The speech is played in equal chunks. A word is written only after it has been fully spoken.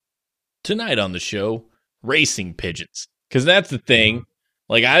Tonight on the show, racing pigeons. Because that's the thing.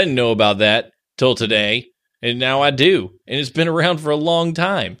 Like, I didn't know about that till today, and now I do. And it's been around for a long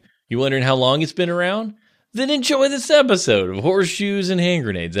time. You wondering how long it's been around? Then enjoy this episode of Horseshoes and Hand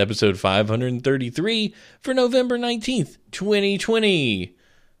Grenades, episode 533 for November 19th, 2020.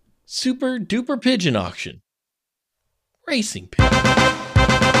 Super Duper Pigeon Auction. Racing pigeons.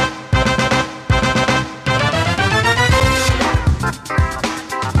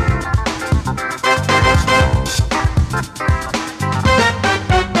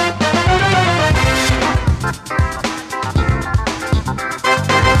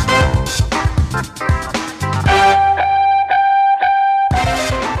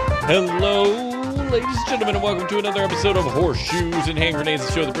 Hello, ladies and gentlemen, and welcome to another episode of Horseshoes and Hand Grenades,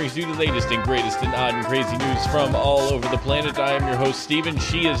 the show that brings you the latest and greatest and odd and crazy news from all over the planet. I am your host, Steven.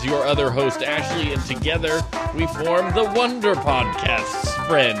 She is your other host, Ashley, and together we form the Wonder Podcasts,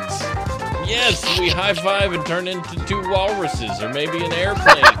 friends. Yes, we high-five and turn into two walruses, or maybe an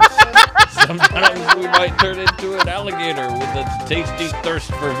airplane. Sometimes we might turn into an alligator with a tasty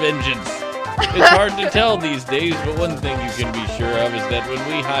thirst for vengeance. It's hard to tell these days, but one thing you can be sure of is that when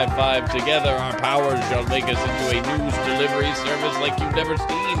we high-five together, our powers shall make us into a news delivery service like you've never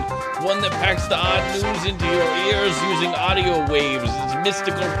seen. One that packs the odd news into your ears using audio waves. It's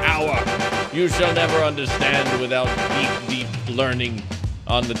mystical power you shall never understand without deep learning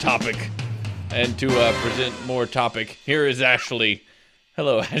on the topic. And to present more topic, here is Ashley.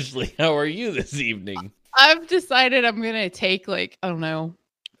 Hello, Ashley. How are you this evening? I've decided I'm going to take,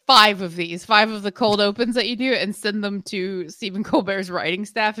 5 of the cold opens that you do and send them to Stephen Colbert's writing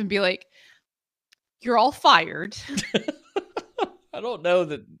staff and be like, you're all fired. I don't know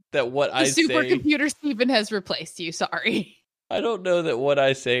that what I say... The supercomputer Stephen has replaced you, sorry. I don't know that what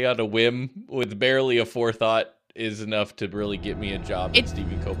I say on a whim with barely a forethought is enough to really get me a job at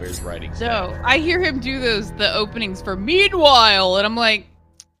Stephen Colbert's writing staff. No, I hear him do the openings for Meanwhile, and I'm like,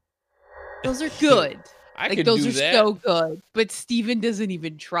 those are good. Those are so good, but Steven doesn't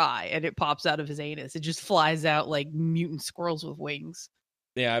even try, and it pops out of his anus. It just flies out like mutant squirrels with wings.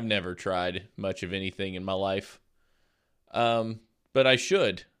 Yeah, I've never tried much of anything in my life, but I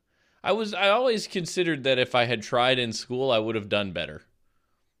should. I always considered that if I had tried in school, I would have done better.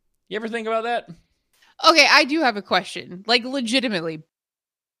 You ever think about that? Okay, I do have a question. Like, legitimately,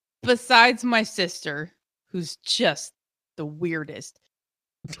 besides my sister, who's just the weirdest,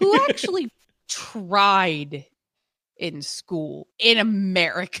 who actually tried in school in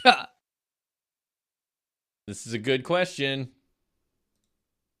America? This is a good question.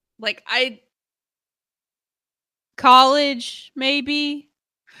 College, maybe?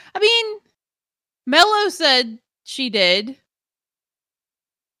 I mean, Mello said she did.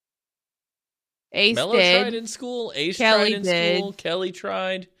 Ace Mello did. tried in school. Ace Kelly tried in did. school. Kelly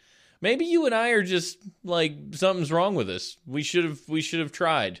tried. Maybe you and I are just like something's wrong with us. We should have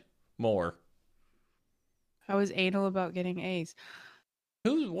tried more. I was anal about getting A's.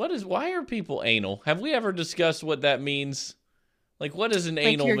 Why are people anal? Have we ever discussed what that means? Like, what does an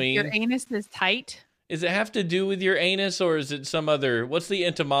anal mean? Your anus is tight? Does it have to do with your anus, or is it some other... What's the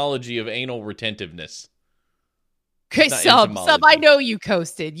etymology of anal retentiveness? Okay, sub, I know you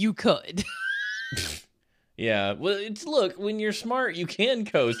coasted. You could. Yeah, well, look, when you're smart, you can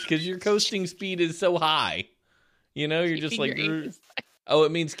coast, because your coasting speed is so high. You know, you're just like... Oh,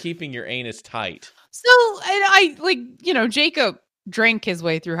 it means keeping your anus tight. So, and Jacob drank his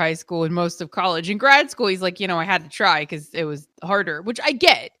way through high school and most of college. In grad school, he's like, I had to try because it was harder, which I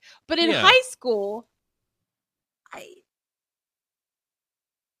get. But in high school,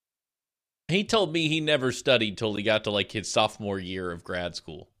 He told me he never studied till he got to, his sophomore year of grad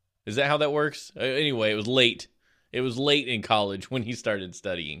school. Is that how that works? Anyway, it was late. It was late in college when he started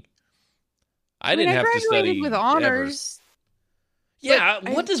studying. I didn't have to study with honors. Ever. Yeah,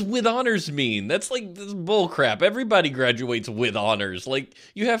 what does with honors mean? That's this bull crap. Everybody graduates with honors.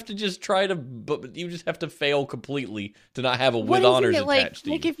 You have to just you just have to fail completely to not have a with honors attached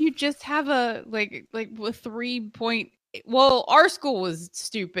to you. If you just have a, a 3 point... Well, our school was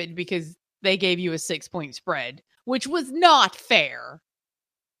stupid because they gave you a 6-point spread, which was not fair.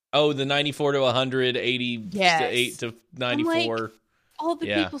 Oh, the 94 to 100, 88 to 94. All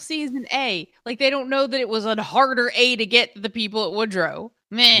the people see is an A. They don't know that it was a harder A to get to the people at Woodrow.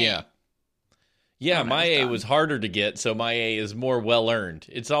 Meh. Yeah. Yeah, my A was harder to get, so my A is more well-earned.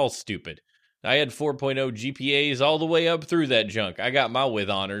 It's all stupid. I had 4.0 GPAs all the way up through that junk. I got my with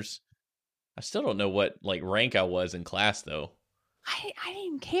honors. I still don't know what, rank I was in class, though. I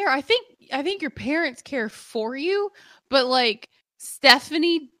didn't care. I think your parents care for you, but,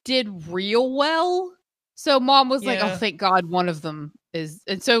 Stephanie did real well. So mom was like, "Oh, Yeah. thank God one of them is,"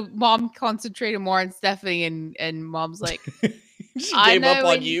 and so mom concentrated more on Stephanie, and mom's like, She "I gave up know,"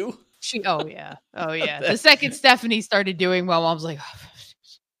 on and you. oh yeah, oh yeah. The That- second Stephanie started doing well, mom's like,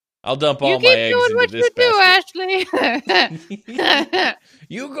 I'll dump "You all my keep eggs doing into what this you do, basket. Ashley."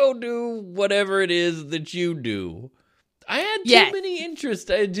 You go do whatever it is that you do. I had too Yes. many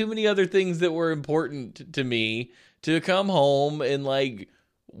interests. I had too many other things that were important to me to come home and like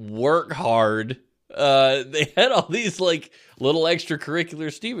work hard. They had all these like little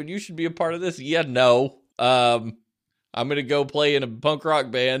extracurricular. Steven, you should be a part of this. Yeah, no. I'm gonna go play in a punk rock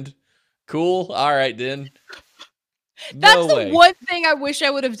band. Cool. All right then. That's No the way. one thing I wish I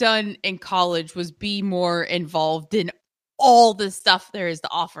would have done in college was be more involved in all the stuff there is to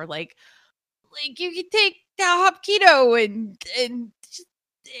offer. Like you can take the Hapkido and just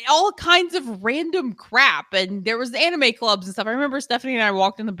all kinds of random crap. And there was anime clubs and stuff. I remember Stephanie and I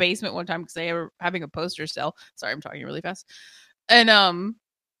walked in the basement one time because they were having a poster sale. Sorry, I'm talking really fast. And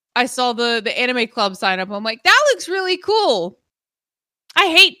I saw the anime club sign up. I'm like, that looks really cool. I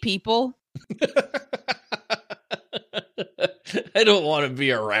hate people. I don't want to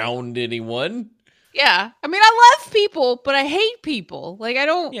be around anyone. Yeah. I mean, I love people, but I hate people. Like, I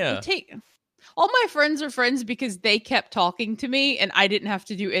don't take. All my friends are friends because they kept talking to me and I didn't have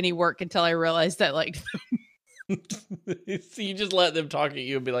to do any work until I realized I liked them. So you just let them talk at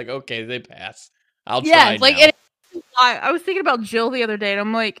you and be like, okay, they pass. I'll try like now. I was thinking about Jill the other day and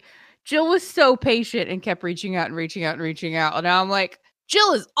I'm like, Jill was so patient and kept reaching out and reaching out and reaching out. And now I'm like,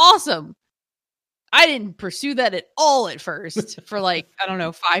 Jill is awesome. I didn't pursue that at all at first for like, I don't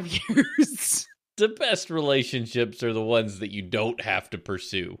know, 5 years. The best relationships are the ones that you don't have to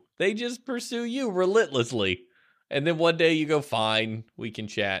pursue. They just pursue you relentlessly. And then one day you go, fine, we can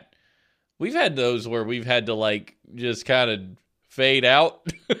chat. We've had those where we've had to like just kind of fade out.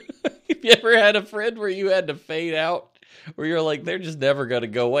 Have you ever had a friend where you had to fade out? Where you're like, they're just never going to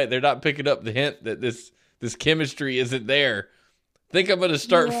go away. They're not picking up the hint that this chemistry isn't there. Think I'm going to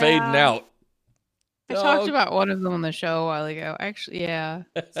start fading out. I talked about one of them on the show a while ago. Actually, yeah.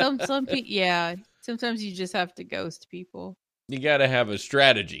 Some people, yeah. Sometimes you just have to ghost people. You got to have a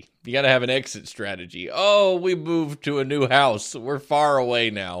strategy. You got to have an exit strategy. Oh, we moved to a new house. We're far away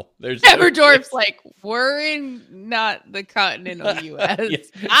now. There's Everdorf's like, we're in not the continental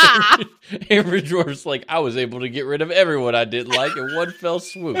U.S. Everdorf's like, I was able to get rid of everyone I didn't like in one fell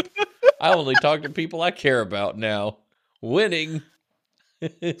swoop. I only talk to people I care about now. Winning.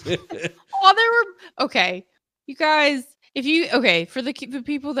 Okay, you guys, for the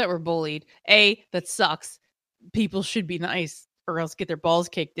people that were bullied, that sucks. People should be nice or else get their balls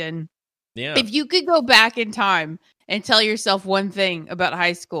kicked in. Yeah. If you could go back in time and tell yourself one thing about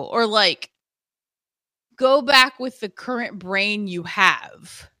high school, or like go back with the current brain you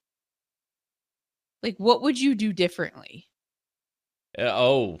have, like what would you do differently?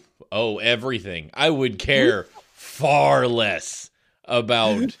 Everything. I would care far less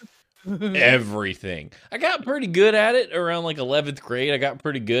about everything. I got pretty good at it around like 11th grade. I got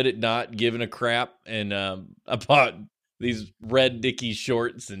pretty good at not giving a crap, and I bought these red Dickies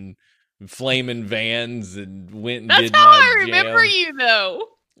shorts and flaming Vans and went and did my That's how I remember you, though.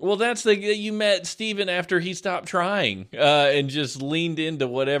 Well, that's you met Steven after he stopped trying and just leaned into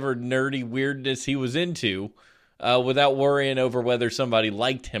whatever nerdy weirdness he was into without worrying over whether somebody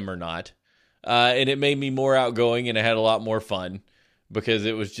liked him or not. And it made me more outgoing, and I had a lot more fun. Because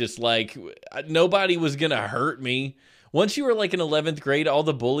it was just like, nobody was going to hurt me. Once you were like in 11th grade, all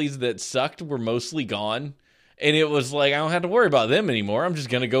the bullies that sucked were mostly gone. And it was like, I don't have to worry about them anymore. I'm just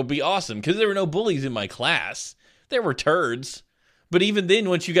going to go be awesome. Because there were no bullies in my class. There were turds. But even then,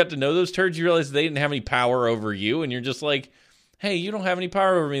 once you got to know those turds, you realize they didn't have any power over you. And you're just like, hey, you don't have any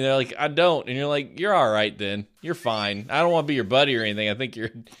power over me. They're like, I don't. And you're like, you're all right then. You're fine. I don't want to be your buddy or anything. I think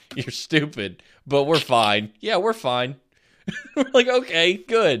you're stupid. But we're fine. Yeah, we're fine. We're like, okay,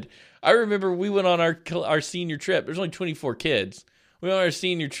 good. I remember we went on our senior trip. There's only 24 kids. We went on our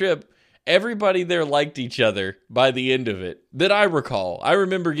senior trip. Everybody there liked each other by the end of it, that I recall. I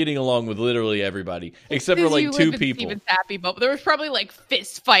remember getting along with literally everybody, except for like two people. Steven's happy, but there was probably like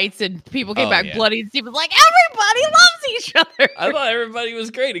fist fights and people came back bloody, and Steven was like, everybody loves each other. I thought everybody was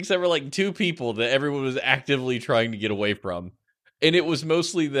great, except for like two people that everyone was actively trying to get away from. And it was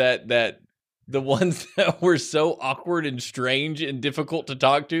mostly that the ones that were so awkward and strange and difficult to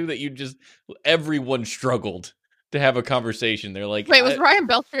talk to that everyone struggled to have a conversation. They're like, wait, was Ryan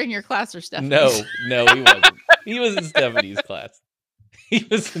Belcher in your class or Stephanie? No, he wasn't. He was in Stephanie's class. He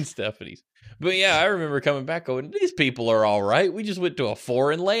was in Stephanie's. But yeah, I remember coming back going, these people are all right. We just went to a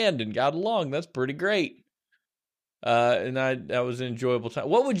foreign land and got along. That's pretty great. And that was an enjoyable time.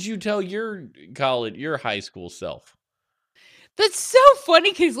 What would you tell your high school self? That's so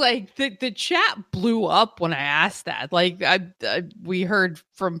funny because like the chat blew up when I asked that. Like we heard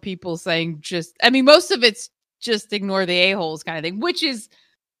from people saying most of it's just ignore the a-holes kind of thing, which is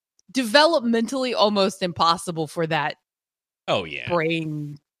developmentally almost impossible for that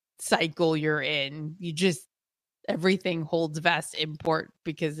brain cycle you're in. Everything holds vast import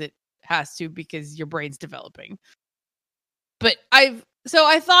because it has to, because your brain's developing. But I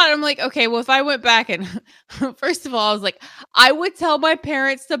thought, I'm like, okay, well, if I went back and first of all, I was like, I would tell my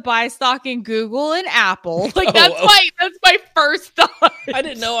parents to buy stock in Google and Apple. Like that's my first thought. I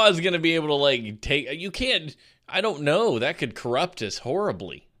didn't know I was going to be able to you can't, I don't know. That could corrupt us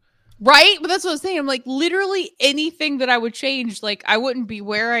horribly. Right? But that's what I was saying. I'm like, literally anything that I would change, like I wouldn't be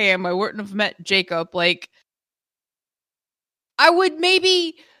where I am. I wouldn't have met Jacob. Like I would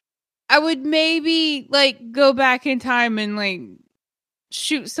maybe like go back in time and like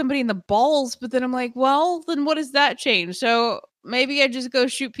shoot somebody in the balls, but then I'm like, well, then what does that change? So maybe I just go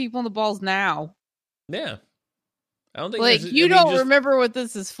shoot people in the balls now. Yeah. I don't think like you don't remember what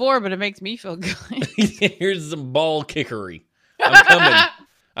this is for, but it makes me feel good. Here's some ball kickery. I'm coming.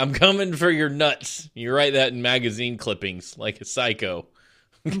 I'm coming for your nuts. You write that in magazine clippings like a psycho.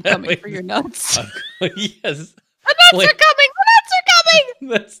 I'm coming for your nuts. Yes. The nuts are coming. The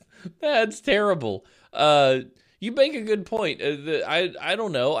nuts are coming. That's terrible. You make a good point. I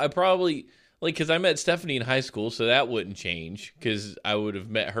don't know. I probably because I met Stephanie in high school, so that wouldn't change because I would have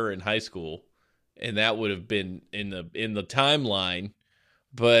met her in high school, and that would have been in the timeline.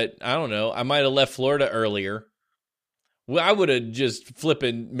 But I don't know. I might have left Florida earlier. Well, I would have just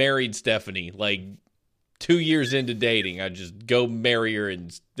flipping married Stephanie like 2 years into dating. I'd just go marry her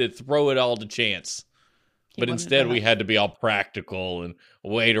and throw it all to chance. But instead, we had to be all practical and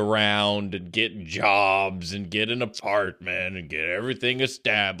wait around and get jobs and get an apartment and get everything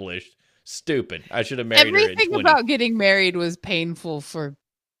established. Stupid. I should have married her at 20. Everything about getting married was painful for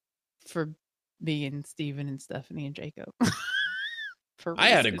me and Steven and Stephanie and Jacob. I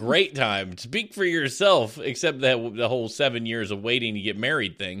had a great time. Speak for yourself, except that the whole 7 years of waiting to get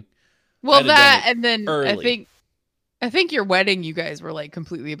married thing. Well, that and then early. I think your wedding, you guys were like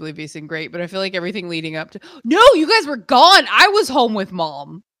completely oblivious and great, but I feel like everything leading up to no, you guys were gone. I was home with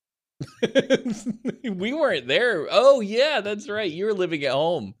mom. We weren't there. Oh yeah, that's right. You were living at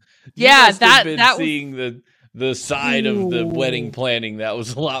home. Yeah, that seeing the side of the wedding planning that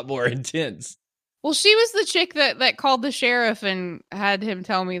was a lot more intense. Well, she was the chick that called the sheriff and had him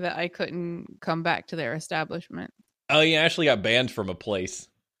tell me that I couldn't come back to their establishment. Oh, you actually got banned from a place.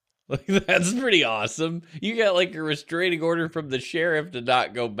 Like, that's pretty awesome. You got like a restraining order from the sheriff to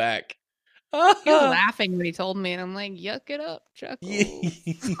not go back. He was laughing when he told me, and I'm like, yuck it up, Chuckles.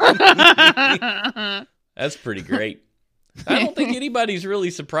 That's pretty great. I don't think anybody's really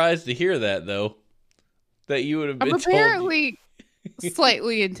surprised to hear that, though. That you would have been apparently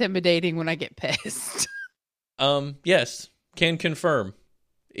slightly intimidating when I get pissed. Yes, can confirm.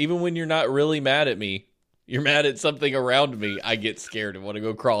 Even when you're not really mad at me, you're mad at something around me, I get scared and want to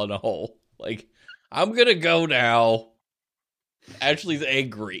go crawl in a hole. Like, I'm gonna go now. Ashley's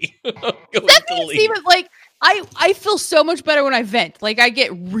angry. That means even like I feel so much better when I vent. Like I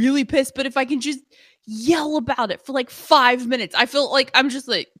get really pissed, but if I can just yell about it for like 5 minutes, I feel like I'm just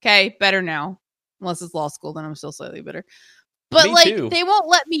like, okay, better now. Unless it's law school, then I'm still slightly bitter. But me like too. They won't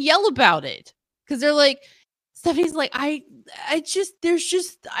let me yell about it because they're like, Stephanie's like, I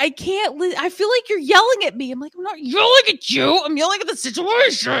can't. I feel like you're yelling at me. I'm like, I'm not yelling at you. I'm yelling at the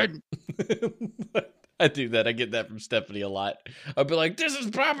situation. I do that. I get that from Stephanie a lot. I'll be like, this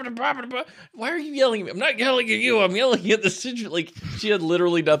is property. Why are you yelling at me? I'm not yelling at you. I'm yelling at the situation. Like, she had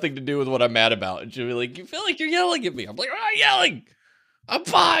literally nothing to do with what I'm mad about. And she'll be like, you feel like you're yelling at me. I'm like, I'm not yelling. I'm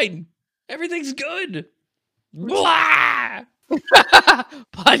fine. Everything's good. Blah!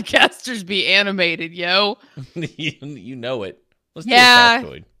 Podcasters be animated, yo. You know it. Let's do a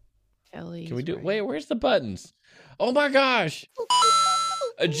factoid. Kelly, can we do it? Wait, where's the buttons? Oh my gosh.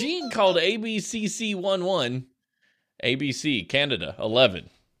 A gene called ABCC11, ABC, Canada, 11.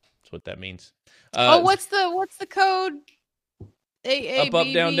 That's what that means. What's the code? Up,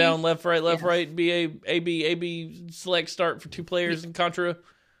 down, left, right, B, select, start for 2 players in Contra.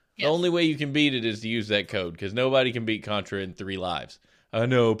 Yes. The only way you can beat it is to use that code, because nobody can beat Contra in 3 lives. I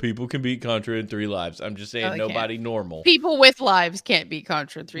know, people can beat Contra in 3 lives. I'm just saying nobody normal. People with lives can't beat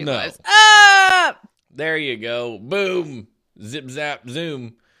Contra in 3 lives. There you go. Boom. Zip, zap,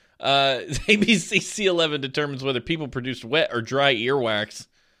 zoom. ABCC11 determines whether people produce wet or dry earwax.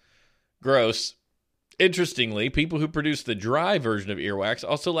 Gross. Interestingly, people who produce the dry version of earwax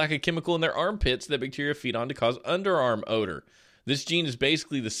also lack a chemical in their armpits that bacteria feed on to cause underarm odor. This gene is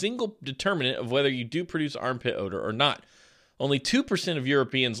basically the single determinant of whether you do produce armpit odor or not. Only 2% of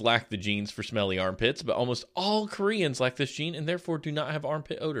Europeans lack the genes for smelly armpits, but almost all Koreans lack this gene and therefore do not have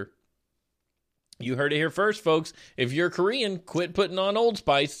armpit odor. You heard it here first, folks. If you're Korean, quit putting on Old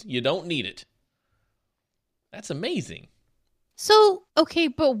Spice. You don't need it. That's amazing. So, okay,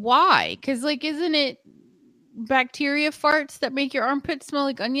 but why? Because, like, isn't it bacteria farts that make your armpits smell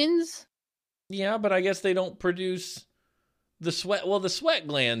like onions? Yeah, but I guess they don't produce the sweat. Well, the sweat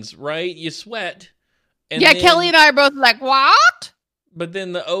glands, right? You sweat. And yeah, then, Kelly and I are both like, what? But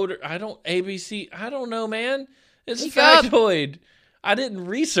then the odor, I don't know, man. It's a Jacob. factoid. I didn't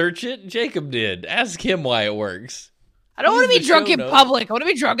research it. Jacob did. Ask him why it works. I don't want to Use be the drunk show in notes. public. I want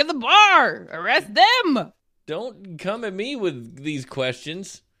to be drunk at the bar. Arrest them. Don't come at me with these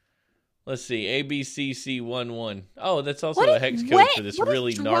questions. Let's see. ABCC11. Oh, that's also a hex code for this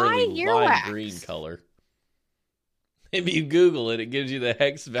really gnarly lime green color. If you Google it, it gives you the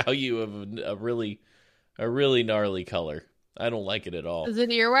hex value of a really gnarly color. I don't like it at all. Is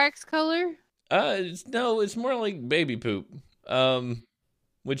it earwax color? It's more like baby poop.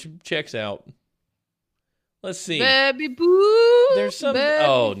 Which checks out. Let's see. Baby boo. There's some. baby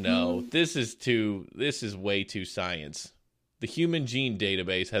Oh no, boo. this is way too science. The Human Gene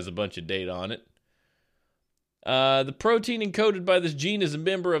Database has a bunch of data on it. The protein encoded by this gene is a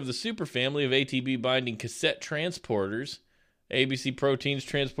member of the superfamily of ATP binding cassette transporters. ABC proteins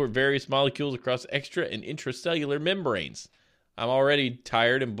transport various molecules across extra and intracellular membranes. I'm already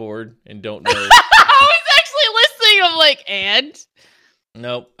tired and bored and don't know. I was actually listening. I'm like, and?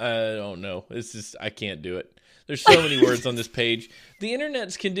 Nope, I don't know. I can't do it. There's so many words on this page. The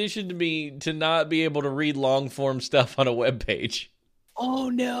internet's conditioned me to not be able to read long form stuff on a web page. Oh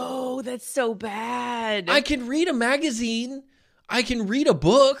no, that's so bad. I can read a magazine. I can read a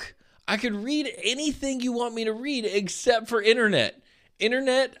book. I can read anything you want me to read except for internet.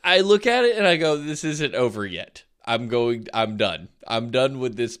 Internet, I look at it and I go, this isn't over yet. I'm done. I'm done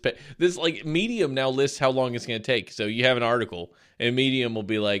with this. This, like, Medium now lists how long it's going to take. So you have an article and Medium will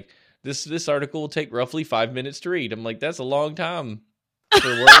be like, this article will take roughly 5 minutes to read. I'm like, that's a long time for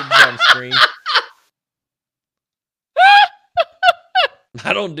words on screen.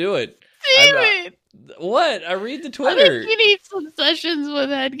 I don't do it. Steven! What? I read the I Twitter. think you need some sessions with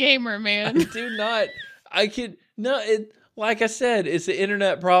Head Gamer, I man. do not. Like I said, it's an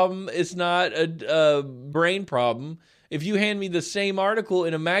internet problem. It's not a brain problem. If you hand me the same article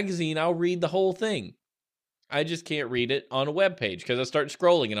in a magazine, I'll read the whole thing. I just can't read it on a web page because I start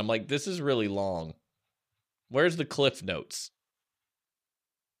scrolling and I'm like, this is really long. Where's the cliff notes?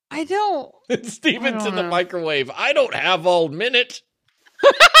 I don't. Steven's in the know. microwave. I don't have all minute.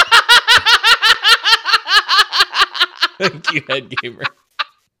 Thank you, Head Gamer.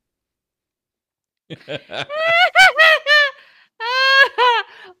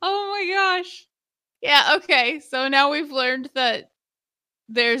 Oh my gosh. Yeah, okay. So now we've learned that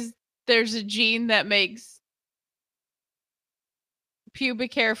there's a gene that makes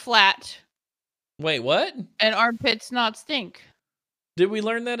pubic hair flat Wait, what? and armpits not stink. Did we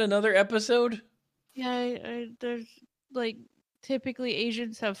learn that in another episode? Yeah, there's like typically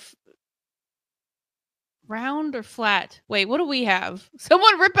Asians have round or flat. Wait, what do we have?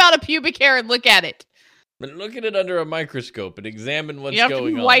 Someone rip out a pubic hair and look at it. But look at it under a microscope and examine what's You have to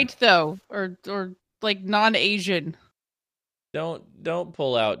going be on. white though, or like non-Asian. Don't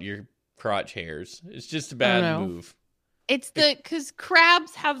pull out your crotch hairs. It's just a bad no. move. It's because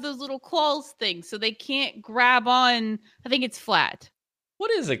crabs have those little claws things, so they can't grab on. I think it's flat.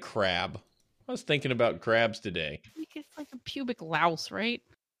 What is a crab? I was thinking about crabs today. I think it's like a pubic louse, right?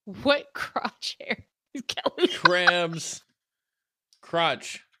 What crotch hair is Kelly? Crabs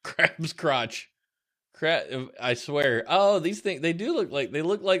crotch. I swear. Oh, these things, they look like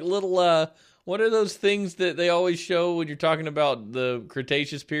little what are those things that they always show when you're talking about the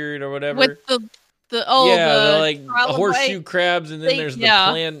Cretaceous period or whatever? With the they're the like trilobite horseshoe crabs, and then thing, there's the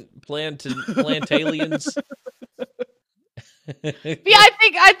yeah. plantalians. Yeah,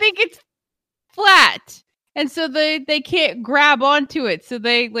 I think it's flat, and so they can't grab onto it, so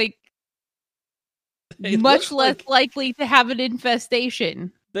they like They much look less like- likely to have an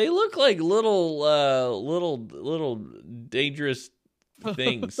infestation. They look like little dangerous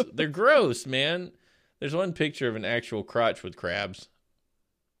things. They're gross, man. There's one picture of an actual crotch with crabs.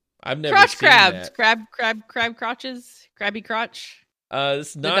 I've never Crotch seen crabs, that. crab crotches, crabby crotch.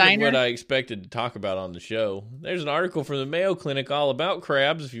 It's not diner? what I expected to talk about on the show. There's an article from the Mayo Clinic all about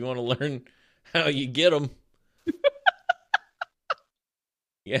crabs if you want to learn how you get them.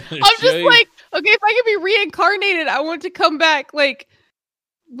 Yeah, I'm just like, okay, if I could be reincarnated, I want to come back like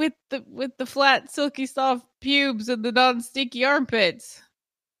with the flat, silky, soft pubes and the non-stinky armpits.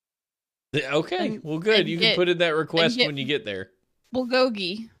 Okay, well, good. You can put in that request when you get there.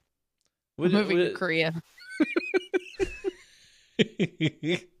 Bulgogi. I'm moving to Korea.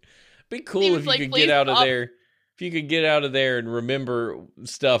 Be cool if you could get out of there. If you could get out of there and remember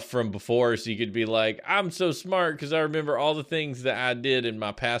stuff from before, so you could be like, I'm so smart because I remember all the things that I did in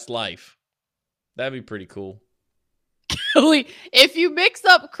my past life. That'd be pretty cool. If you mix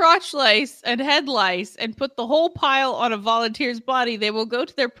up crotch lice and head lice and put the whole pile on a volunteer's body, they will go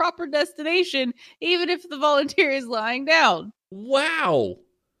to their proper destination, even if the volunteer is lying down. Wow.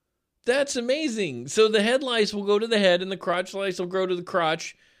 That's amazing. So the head lice will go to the head and the crotch lice will go to the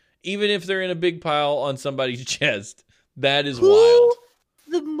crotch, even if they're in a big pile on somebody's chest. That is wild.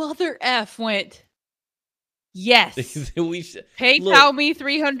 The mother F went, yes. PayPal me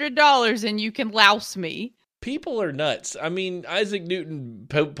 $300 and you can louse me. People are nuts. I mean, Isaac Newton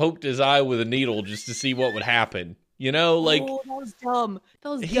poked his eye with a needle just to see what would happen. You know, like... Oh, that was dumb.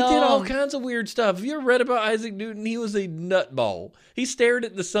 He did all kinds of weird stuff. Have you ever read about Isaac Newton? He was a nutball. He stared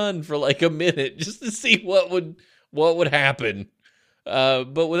at the sun for like a minute just to see what would happen.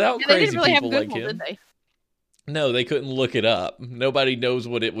 But without crazy people like him. Did they? No, they couldn't look it up. Nobody knows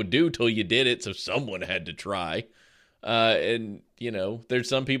what it would do till you did it, so someone had to try. And, you know, there's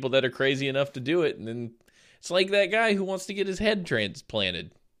some people that are crazy enough to do it, and then it's like that guy who wants to get his head transplanted.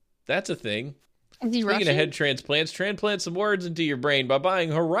 That's a thing. Speaking of head transplants, transplant some words into your brain by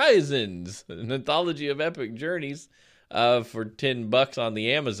buying Horizons, an anthology of epic journeys, for $10 on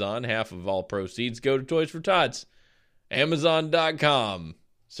the Amazon. Half of all proceeds go to Toys for Tots. Amazon.com.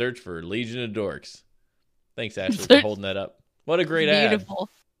 Search for Legion of Dorks. Thanks, Ashley, for holding that up. What a great ad. Beautiful.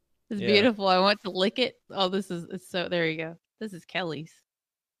 It's beautiful. I want to lick it. Oh, it's so, there you go. This is Kelly's.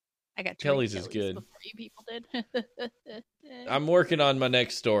 I got Kelly's is good. Before you people did. I'm working on my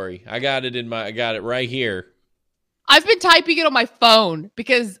next story. I got it right here. I've been typing it on my phone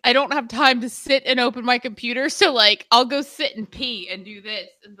because I don't have time to sit and open my computer. So like, I'll go sit and pee and do this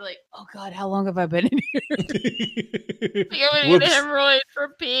and be like, oh God, how long have I been in here? Feeling an hemorrhoid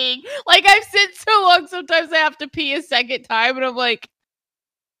for peeing. Like I've sit so long, sometimes I have to pee a second time and I'm like,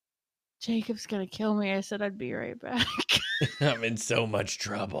 Jacob's gonna kill me. I said I'd be right back. I'm in so much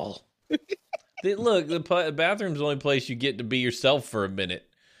trouble. Look, the bathroom's the only place you get to be yourself for a minute.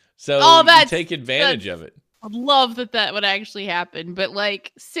 So you take advantage of it. I'd love that would actually happen. But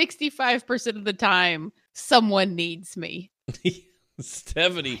like 65% of the time, someone needs me.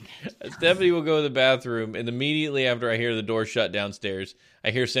 Stephanie will go to the bathroom, and immediately after I hear the door shut downstairs, I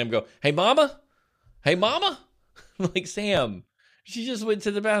hear Sam go, "Hey, Mama? Hey, Mama?" I'm like, Sam, she just went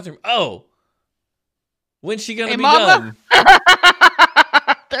to the bathroom. Oh, when's she gonna be done?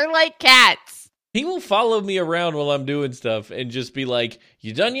 They're like cats. He will follow me around while I'm doing stuff and just be like,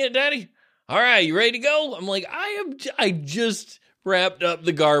 "You done yet, Daddy? All right, you ready to go?" I'm like, I just wrapped up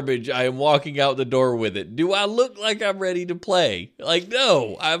the garbage. I am walking out the door with it. Do I look like I'm ready to play? Like,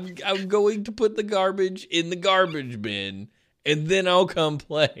 no, I'm going to put the garbage in the garbage bin and then I'll come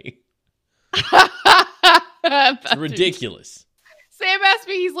play. It's ridiculous. Sam asked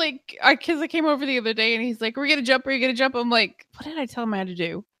me, he's like, because I came over the other day and he's like, "Are we going to jump? Are you going to jump?" I'm like, what did I tell him I had to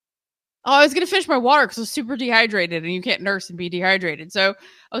do? Oh, I was going to finish my water because I was super dehydrated and you can't nurse and be dehydrated. So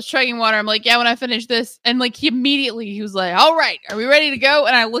I was chugging water. I'm like, yeah, when I finish this. And like, he was like, all right, are we ready to go?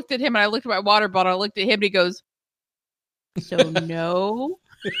 And I looked at him and I looked at my water bottle. I looked at him and he goes, so no.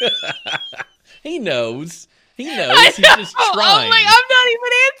 He knows. He's just trying. I'm like, I'm not even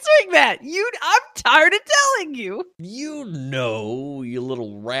answering that. I'm tired of telling you. You know, you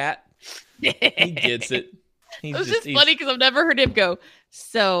little rat. He gets it. It was just funny because I've never heard him go,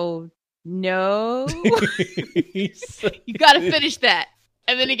 so no. You got to finish that.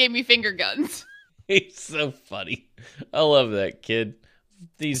 And then he gave me finger guns. He's so funny. I love that kid.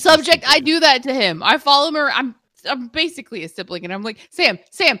 Subject, I do that to him. I follow him around. I'm basically a sibling, and I'm like, Sam,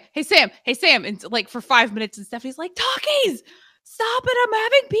 hey Sam, and like for 5 minutes and stuff. He's like, Talkies, stop it! I'm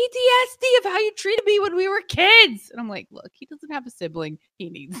having PTSD of how you treated me when we were kids. And I'm like, look, he doesn't have a sibling. He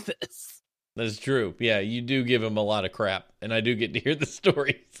needs this. That's true. Yeah, you do give him a lot of crap, and I do get to hear the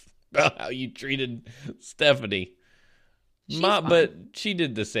stories about how you treated Stephanie. But she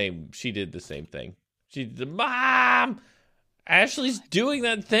did the same. She did the same thing. Mom, Ashley's doing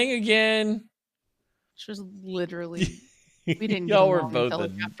that thing again. She was literally. We didn't. Y'all were both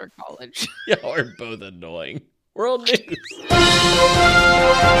after college. Y'all are both annoying. World news.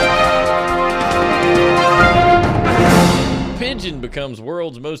 pigeon becomes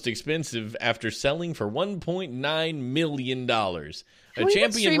world's most expensive after selling for $1.9 million. Have we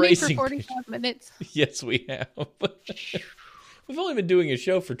been streaming for 45 minutes? Yes, we have. We've only been doing a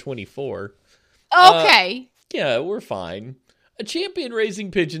show for 24. Okay. Yeah, we're fine. A champion racing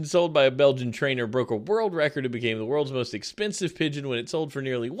pigeon sold by a Belgian trainer broke a world record and became the world's most expensive pigeon when it sold for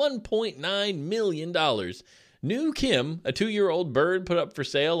nearly $1.9 million. New Kim, a 2-year-old bird put up for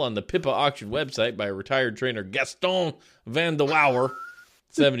sale on the Pippa auction website by retired trainer Gaston van de Wouwer,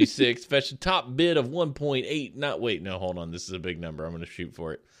 76, fetched a top bid of 1.8. Hold on. This is a big number. I'm going to shoot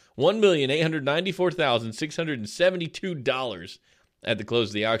for it. $1,894,672 at the close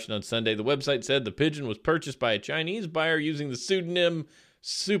of the auction on Sunday. The website said the pigeon was purchased by a Chinese buyer using the pseudonym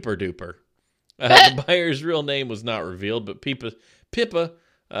Super Duper. The buyer's real name was not revealed, but Pippa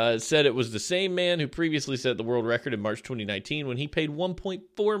said it was the same man who previously set the world record in March 2019 when he paid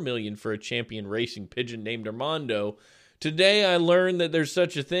 $1.4 million for a champion racing pigeon named Armando. Today I learned that there's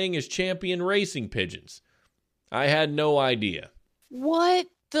such a thing as champion racing pigeons. I had no idea. What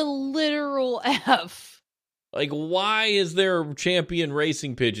the literal F? Like, why is there a champion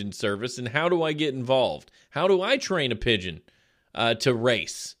racing pigeon service, and how do I get involved? How do I train a pigeon to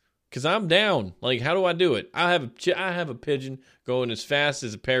race? Because I'm down. Like, how do I do it? I have a pigeon going as fast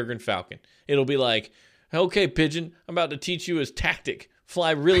as a peregrine falcon. It'll be like, okay, pigeon, I'm about to teach you his tactic.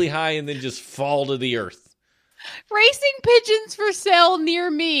 Fly really high and then just fall to the earth. Racing pigeons for sale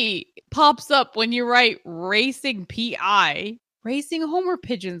near me pops up when you write racing PI. Racing Homer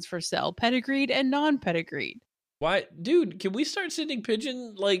pigeons for sale, pedigreed and non-pedigreed. Why? Dude, can we start sending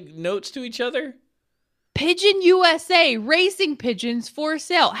pigeon, notes to each other? Pigeon USA, racing pigeons for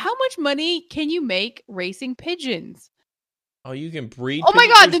sale. How much money can you make racing pigeons? Oh, you can breed Oh my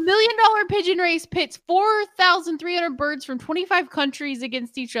God, the $1 million pigeon race pits 4,300 birds from 25 countries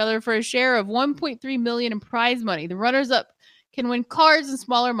against each other for a share of $1.3 million in prize money. The runners-up can win cars and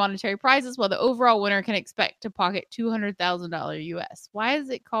smaller monetary prizes, while the overall winner can expect to pocket $200,000 US. Why is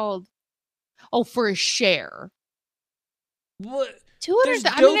it called? Oh, for a share. What? 200.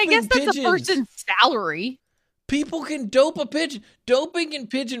 I mean, I guess that's pigeons. a person's salary. People can dope a pigeon. Doping in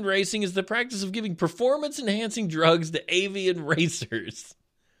pigeon racing is the practice of giving performance-enhancing drugs to avian racers.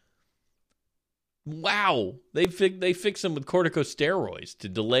 Wow. They fix them with corticosteroids to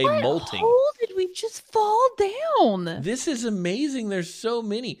delay molting. How did we just fall down? This is amazing. There's so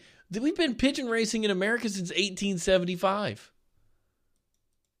many. We've been pigeon racing in America since 1875.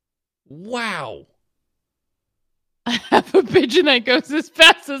 Wow. I have a pigeon that goes as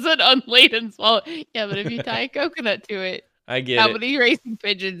fast as an unladen swallow. Yeah, but if you tie a coconut to it, I get how it. many racing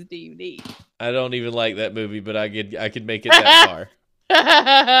pigeons do you need? I don't even like that movie, but I could make it that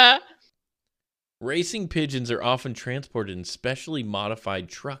far. Racing pigeons are often transported in specially modified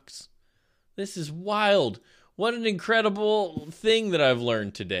trucks. This is wild. What an incredible thing that I've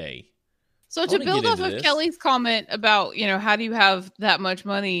learned today. So to build off of Kelly's comment about, how do you have that much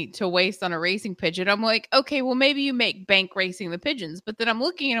money to waste on a racing pigeon? I'm like, okay, well, maybe you make bank racing the pigeons. But then I'm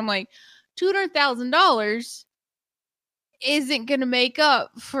looking and I'm like, $200,000 isn't going to make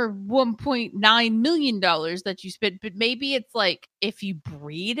up for $1.9 million that you spent. But maybe it's like, if you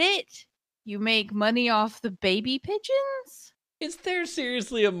breed it, you make money off the baby pigeons? Is there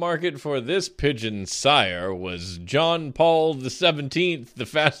seriously a market for this pigeon's sire? Was John Paul the 17th the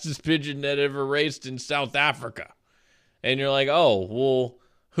fastest pigeon that ever raced in South Africa? And you're like, oh, well,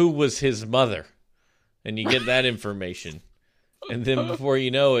 who was his mother? And you get that information. And then before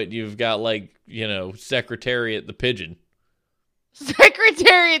you know it, you've got Secretariat the Pigeon.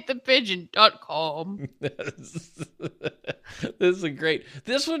 SecretariatThePigeon.com. This is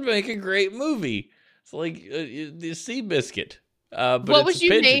this would make a great movie. It's like the Seabiscuit. But what would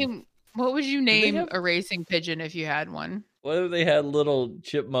you name a racing pigeon if you had one? What if they had little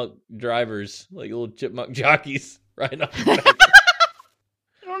chipmunk drivers, like little chipmunk jockeys right on the back?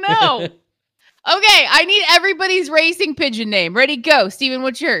 I don't know. Okay, I need everybody's racing pigeon name. Ready, go. Steven,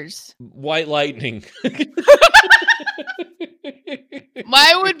 what's yours? White Lightning.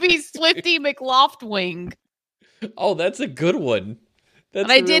 Mine would be Swifty McLoftwing. Oh, that's a good one. But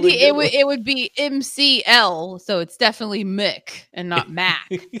it would be MCL, so it's definitely Mick and not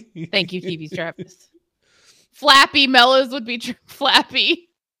Mac. Thank you, TV Travis. Flappy Mellows would be Flappy.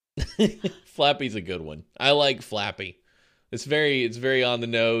 Flappy's a good one. I like Flappy. It's very on the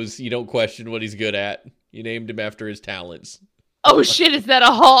nose. You don't question what he's good at. You named him after his talents. Oh shit, is that a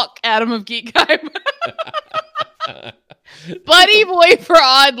hawk, Adam of Geek Time? Buddy Boy for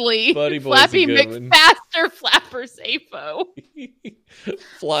Oddly. Buddy Boy's Flappy a good one. McFaster Flapper Safo.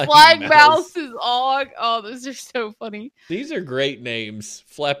 Flying Mouse is Og. Oh, those are so funny. These are great names.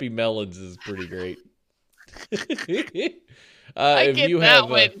 Flappy Melons is pretty great. I if get you that have,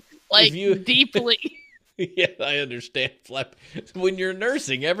 one like deeply. Yeah, I understand. When you're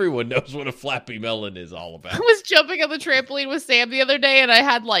nursing, everyone knows what a flappy melon is all I about. was jumping on the trampoline with Sam the other day, and I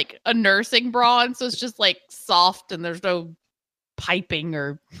had like a nursing bra on, so it's just like soft, and there's no piping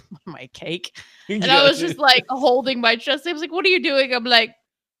or my cake. And I was just like holding my chest. I was like, "What are you doing?" I'm like,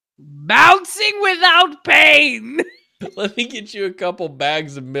 bouncing without pain. Let me get you a couple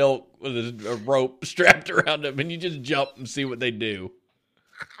bags of milk with a rope strapped around them, and you just jump and see what they do.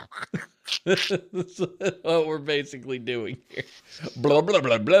 That's what we're basically doing here. Blah, blah,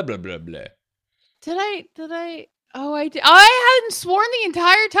 blah, blah, blah, blah, blah. Did I? Oh, I did. I hadn't sworn the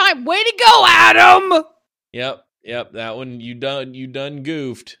entire time. Way to go, Adam! Yep. That one you done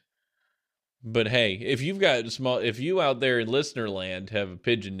goofed. But hey, if you out there in listener land have a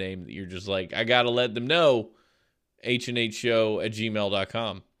pigeon name that you're just like, I gotta let them know,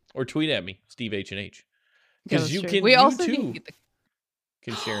 hnhshow@gmail.com or tweet at me, Steve H&H. Because you can, we you also too need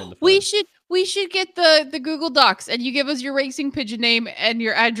can share in the fun. We should get the Google Docs, and you give us your racing pigeon name and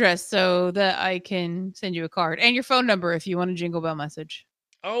your address so that I can send you a card and your phone number if you want a Jingle Bell message.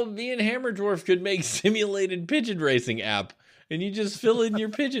 Oh, me and Hammer Dwarf could make simulated pigeon racing app, and you just fill in your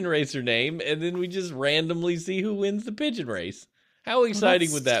pigeon racer name, and then we just randomly see who wins the pigeon race. How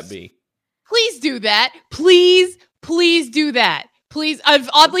exciting would that be? Please do that. Please do that. Please.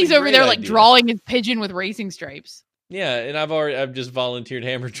 Oddly's over there like drawing his pigeon with racing stripes. Yeah, and I've just volunteered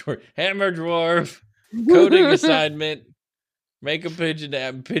Hammer Dwarf coding assignment. Make a pigeon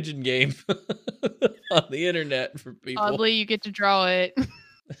game on the internet for people. Oddly, you get to draw it.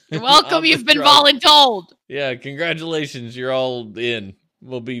 You're welcome. You've been voluntold. Yeah, congratulations. You're all in.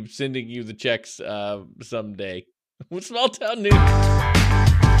 We'll be sending you the checks someday. With Small Town News.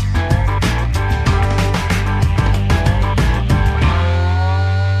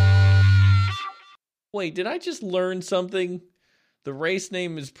 Wait, did I just learn something? The race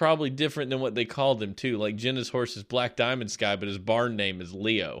name is probably different than what they called him, too. Like Jenna's horse is Black Diamond Sky, but his barn name is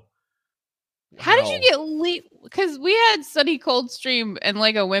Leo. Wow. How did you get Leo? Because we had Sunny Coldstream and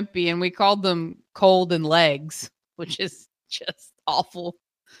Lego Wimpy, and we called them Cold and Legs, which is just awful.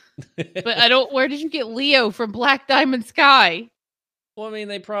 But where did you get Leo from Black Diamond Sky? Well, I mean,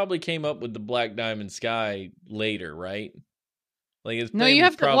 they probably came up with the Black Diamond Sky later, right? Like his no, you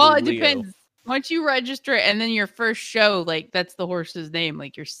have to. Well, it depends. Once you register it, and then your first show, like that's the horse's name,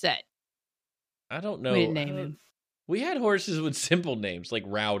 like you're set. I don't know. We didn't name him. We had horses with simple names, like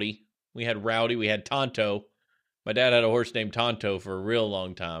Rowdy. We had Rowdy. We had Tonto. My dad had a horse named Tonto for a real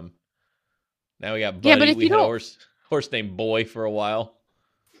long time. Now we got Buddy. Yeah, but if we had a horse named Boy for a while.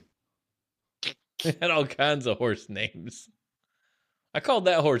 We had all kinds of horse names. I called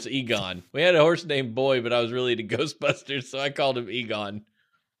that horse Egon. We had a horse named Boy, but I was really into Ghostbusters, so I called him Egon.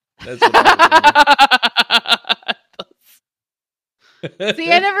 That's what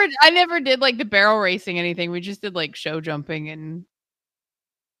See, I never did like the barrel racing anything. We just did like show jumping and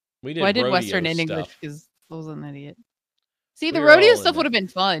I did Western and English because I was an idiot. See, the rodeo stuff would have been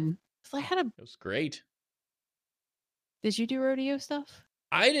fun. So it was great. Did you do rodeo stuff?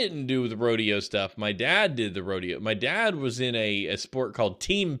 I didn't do the rodeo stuff. My dad did the rodeo. My dad was in a sport called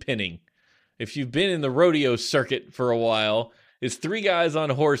team pinning. If you've been in the rodeo circuit for a while, it's 3 guys on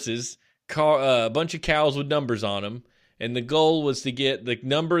horses, a bunch of cows with numbers on them, and the goal was to get the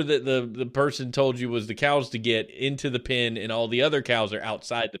number that the person told you was the cows to get into the pen, and all the other cows are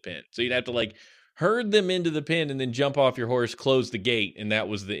outside the pen. So you'd have to like herd them into the pen and then jump off your horse, close the gate, and that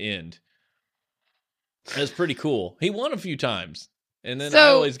was the end. That was pretty cool. He won a few times, and then I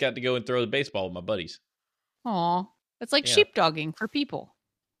always got to go and throw the baseball with my buddies. Aw, it's like sheepdogging for people.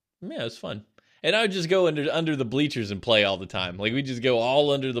 Yeah, it's fun. And I would just go under the bleachers and play all the time. Like, we just go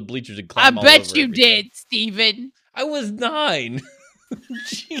all under the bleachers and climb all over I bet you did, Steven. I was 9.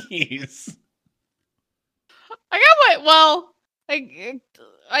 Jeez. I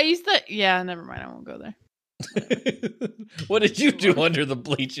used to... Yeah, never mind. I won't go there. What did you do under the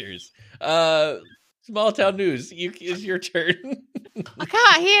bleachers? Small Town News. It's your turn. I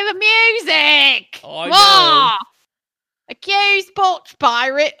can't hear the music. Oh, I know. Accused porch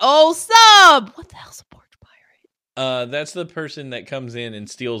pirate. Oh, sub. What the hell's a porch pirate? That's the person that comes in and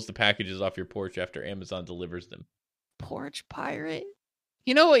steals the packages off your porch after Amazon delivers them. Porch pirate?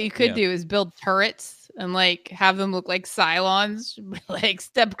 You know what you could do is build turrets and like have them look like Cylons. Like,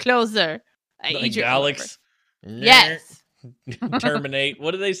 step closer. Like Alex. Yes. Terminate.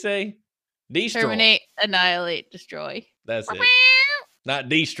 What do they say? Destroy. Terminate, annihilate, destroy. That's it. Not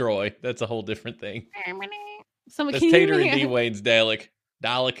destroy. That's a whole different thing. That's Tater and D. Wayne's Dalek.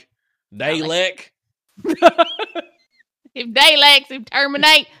 If they lacks him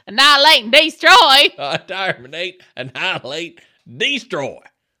terminate, annihilate, and destroy. Terminate, annihilate, destroy.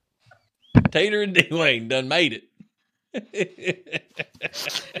 Tater and Dwayne done made it.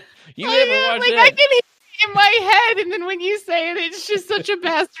 You ever watch that? I can hear it in my head, and then when you say it, it's just such a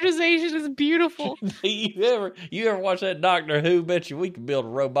bastardization. It's beautiful. You ever watch that Doctor Who? Bet you we can build a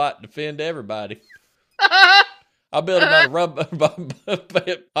robot to defend everybody. I'll build him out of rubber,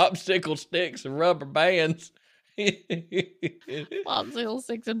 popsicle sticks and rubber bands. Popsicle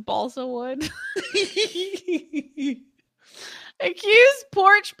sticks and balsa wood. Accused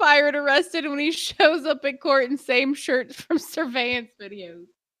porch pirate arrested when he shows up at court in same shirt from surveillance videos.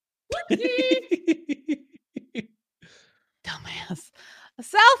 Dumbass. A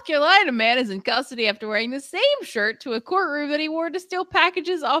South Carolina man is in custody after wearing the same shirt to a courtroom that he wore to steal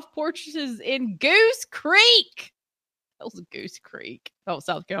packages off porches in Goose Creek. That was Goose Creek. Oh,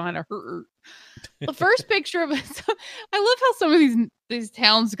 South Carolina. The first picture of it. I love how some of these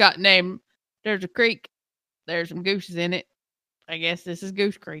towns got named. There's a creek. There's some gooses in it. I guess this is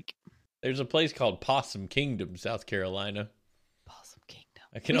Goose Creek. There's a place called Possum Kingdom, South Carolina. Possum Kingdom.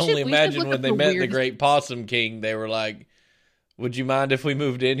 I can only imagine when they met the great Possum King, they were like, would you mind if we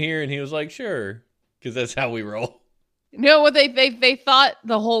moved in here? And he was like, sure, because that's how we roll. No, what they thought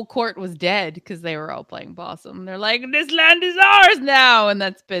the whole court was dead because they were all playing possum. They're like, this land is ours now. And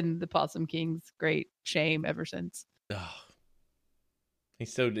that's been the Possum King's great shame ever since. Oh.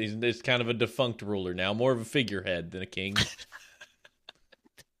 He's kind of a defunct ruler now, more of a figurehead than a king.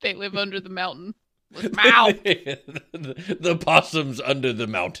 They live under the mountain with mouth. The possums under the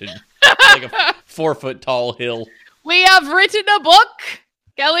mountain. Like a 4-foot tall hill. We have written a book.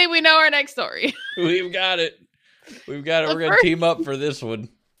 Kelly, we know our next story. We've got it. We're going to team up for this one.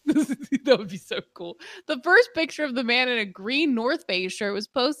 That would be so cool. The first picture of the man in a green North Face shirt was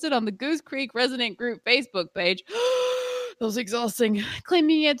posted on the Goose Creek Resident Group Facebook page. That was exhausting.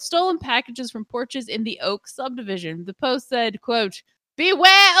 Claiming he had stolen packages from porches in the Oak subdivision. The post said, quote,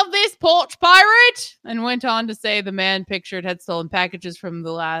 "Beware of this porch pirate," and went on to say the man pictured had stolen packages from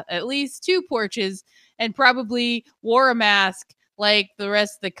at least 2 porches and probably wore a mask like the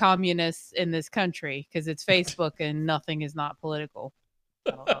rest of the communists in this country because it's Facebook and nothing is not political.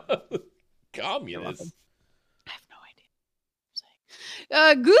 Communists? I have no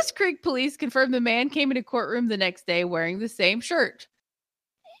idea. Goose Creek police confirmed the man came into courtroom the next day wearing the same shirt.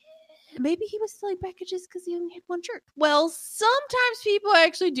 Maybe he was stealing packages because he only had one shirt. Well, sometimes people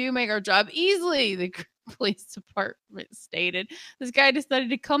actually do make our job easily, the police department stated. This guy decided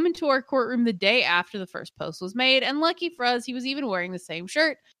to come into our courtroom the day after the first post was made, and lucky for us, he was even wearing the same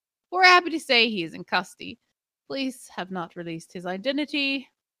shirt. We're happy to say he is in custody. Police have not released his identity.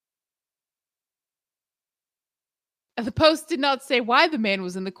 The post did not say why the man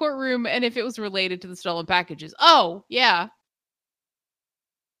was in the courtroom and if it was related to the stolen packages. Oh, yeah.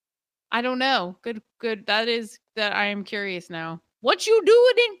 I don't know. Good. That I am curious now. What you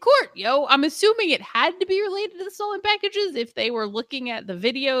doing in court, yo? I'm assuming it had to be related to the stolen packages if they were looking at the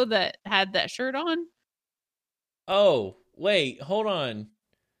video that had that shirt on. Oh, wait, hold on.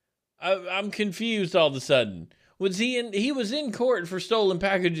 I'm confused all of a sudden. He was in court for stolen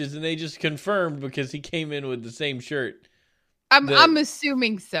packages and they just confirmed because he came in with the same shirt. I'm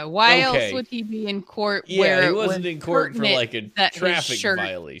assuming so. Why else would he be in court? Yeah, where he wasn't in court for like a traffic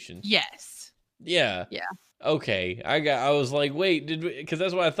violation. Yes. Yeah. Yeah. Okay. I was like, wait, because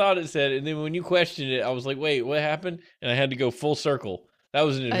that's what I thought it said. And then when you questioned it, I was like, wait, what happened? And I had to go full circle. That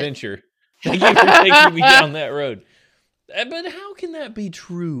was an adventure. Thank you for taking me down that road. But how can that be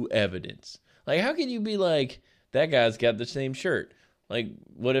true evidence? Like, how can you be like, that guy's got the same shirt? Like,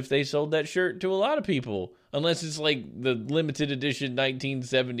 what if they sold that shirt to a lot of people? Unless it's like the limited edition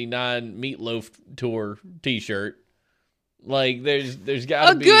 1979 Meatloaf tour t-shirt. Like, there's got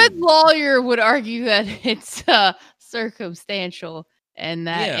to be... A good lawyer would argue that it's circumstantial and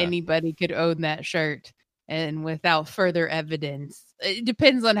that anybody could own that shirt. And without further evidence. It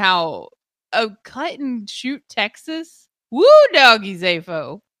depends on how... Cut and Shoot, Texas? Woo, doggy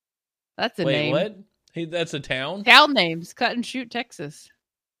Zafo. That's a name. Wait, what? Hey, that's a town? Town names. Cut and Shoot, Texas.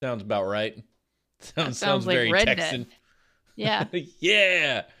 Sounds about right. Sounds like very Red Texan. Dead. Yeah.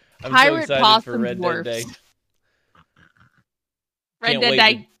 Yeah. I'm Pirate so excited for Red Dead Day. Red Can't Dead wait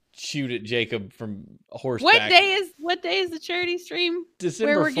Day. to shoot at Jacob from horseback. What day is the charity stream?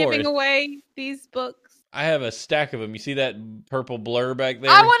 December where we're 4th. Giving away these books? I have a stack of them. You see that purple blur back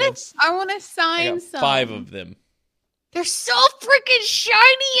there? I want to sign some. 5 of them. They're so freaking shiny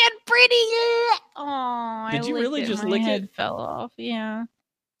and pretty. Oh, did you really just lick it? it? Fell off. Yeah.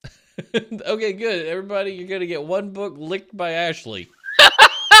 Okay, good. Everybody, you're gonna get one book licked by Ashley.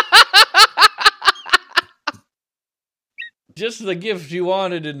 Just the gift you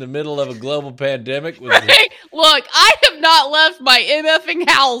wanted in the middle of a global pandemic was Right? Look, I have not left my MFing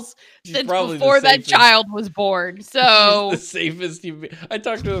house since probably before the that safest. child was born. She's So the safest. I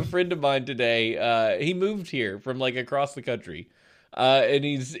talked to a friend of mine today. He moved here from like across the country, and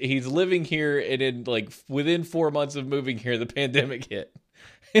he's living here. And in like within 4 months of moving here, the pandemic hit.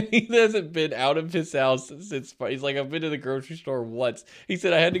 And he hasn't been out of his house since. He's like, I've been to the grocery store once. He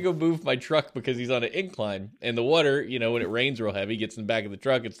said I had to go move my truck because he's on an incline, and the water, when it rains real heavy, gets in the back of the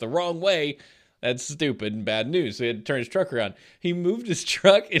truck. It's the wrong way. That's stupid and bad news. So he had to turn his truck around. He moved his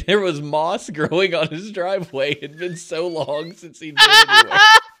truck, and there was moss growing on his driveway. It had been so long since he'd been anywhere.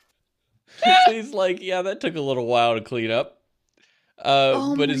 So he's like, yeah, that took a little while to clean up.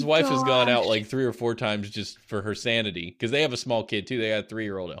 But his wife has gone out like 3 or 4 times just for her sanity, because they have a small kid too. They got a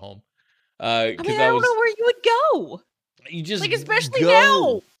 3-year-old at home. I don't know where you would go. You just like, especially go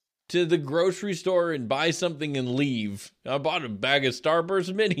now, to the grocery store and buy something and leave. I bought a bag of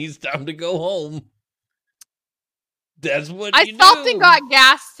Starburst minis. Time to go home. That's what I you stopped do. and got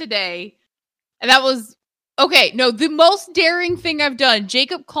gas today, and that was okay. No, the most daring thing I've done.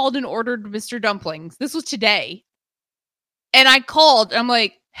 Jacob called and ordered Mr. Dumplings. This was today. And I called. I'm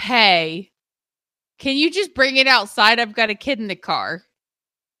like, hey, can you just bring it outside? I've got a kid in the car.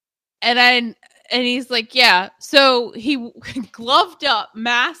 And he's like, yeah. So he gloved up,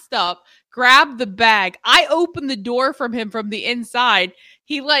 masked up, grabbed the bag. I opened the door from him from the inside.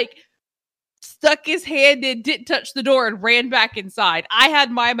 He like stuck his hand in, didn't touch the door, and ran back inside. I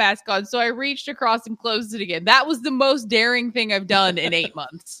had my mask on, so I reached across and closed it again. That was the most daring thing I've done in 8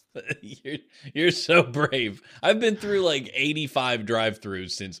 months. You're so brave. I've been through like 85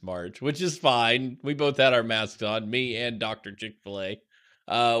 drive-thrus since March, which is fine. We both had our masks on, me and Dr. Chick-fil-A.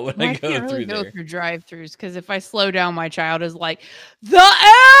 When I can't through really there. go through drive-thrus, because if I slow down, my child is like, the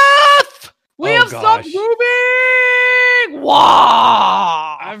F! We have stopped moving!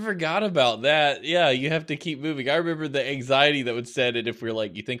 Wow! I forgot about that. Yeah, you have to keep moving. I remember the anxiety that would set it if we were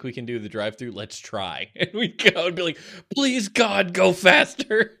like, you think we can do the drive-thru? Let's try. And we'd go and be like, please, God, go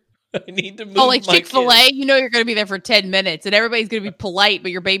faster. I need to move. Oh, like Chick-fil-A, you're going to be there for 10 minutes and everybody's going to be polite,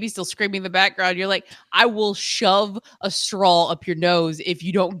 but your baby's still screaming in the background. You're like, I will shove a straw up your nose if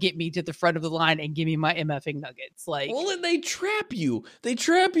you don't get me to the front of the line and give me my MFing nuggets. Like, well, and they trap you. They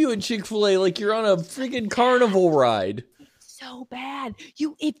trap you in Chick-fil-A like you're on a freaking carnival ride. So bad.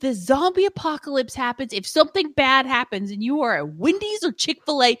 If the zombie apocalypse happens, if something bad happens and you are at Wendy's or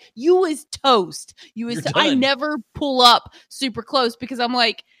Chick-fil-A, you is toast. I never pull up super close because I'm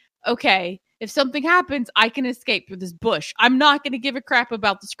like, okay, if something happens, I can escape through this bush. I'm not going to give a crap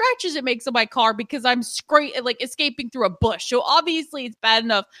about the scratches it makes on my car because I'm escaping through a bush. So obviously it's bad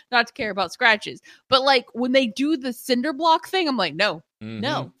enough not to care about scratches. But like when they do the cinder block thing, I'm like, no.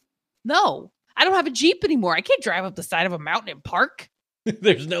 I don't have a Jeep anymore. I can't drive up the side of a mountain and park.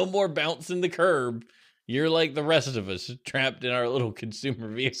 There's no more bouncing the curb. You're like the rest of us, trapped in our little consumer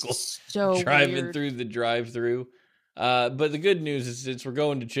vehicle, driving through the drive-thru. But the good news is, since we're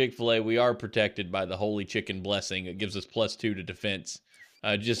going to Chick-fil-A, we are protected by the holy chicken blessing. It gives us +2 to defense,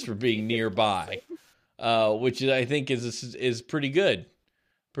 just for being nearby, which I think is pretty good.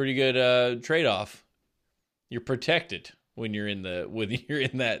 Pretty good trade-off. You're protected when you're in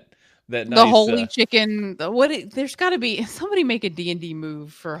that nice, the holy chicken. There's got to be somebody make a D&D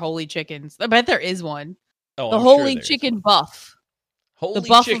move for holy chickens. I bet there is one. Oh, the I'm holy sure chicken buff. Holy the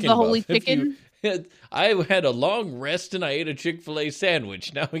buff chicken of the holy chicken. I had a long rest and I ate a Chick-fil-A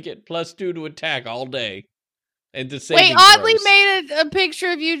sandwich. Now we get +2 to attack all day. And to say, wait, Oddly made a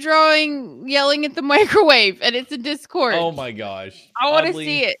picture of you yelling at the microwave, and it's in Discord. Oh my gosh! I want to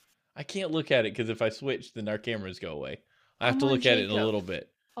see it. I can't look at it because if I switch, then our cameras go away. I have to look at it in a little bit.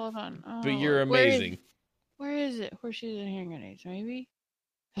 Hold on. Oh, but you're amazing. Where is it? Horseshoes and hand grenades, maybe?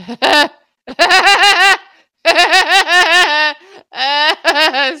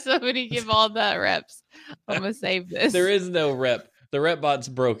 Somebody give all that reps. I'm going to save this. There is no rep. The rep bot's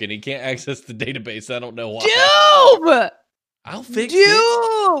broken. He can't access the database. I don't know why. Doom! I'll fix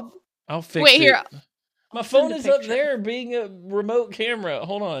it. I'll fix it. Wait, here. My phone is up there being a remote camera.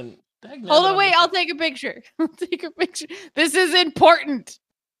 Hold on. Hold on, wait. I'll take a picture. This is important.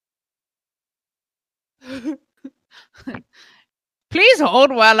 Please hold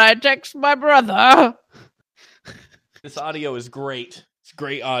while I text my brother. This audio is great. It's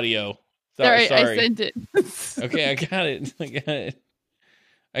great audio. Sorry. I sent it. Okay, I got it.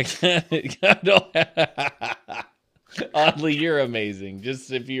 Oddly, you're amazing.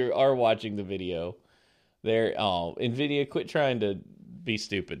 Just if you are watching the video, NVIDIA, quit trying to be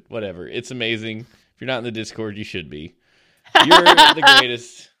stupid. Whatever. It's amazing. If you're not in the Discord, you should be. You're the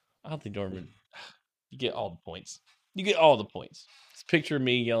greatest. Oddly Dorman. You get all the points. You get all the points. It's a picture of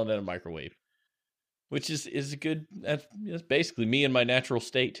me yelling at a microwave, which is a good. That's basically me in my natural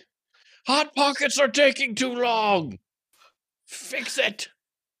state. Hot Pockets are taking too long. Fix it.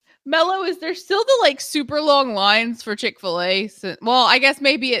 Mello, is there still the like super long lines for Chick-fil-A? Well, I guess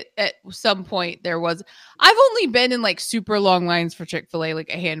maybe at some point there was. I've only been in like super long lines for Chick-fil-A like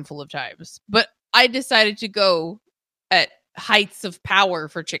a handful of times, but I decided to go at heights of power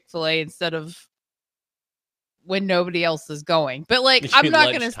for Chick-fil-A instead of when nobody else is going. But like, I'm not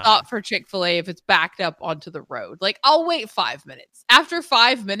going to stop for Chick-fil-A if it's backed up onto the road. Like, I'll wait 5 minutes. After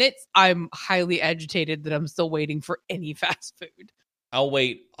 5 minutes, I'm highly agitated that I'm still waiting for any fast food. I'll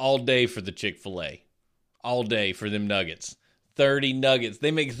wait all day for the Chick-fil-A. All day for them nuggets. 30 nuggets.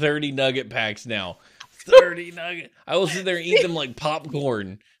 They make 30 nugget packs now. 30 nuggets. I will sit there and eat them like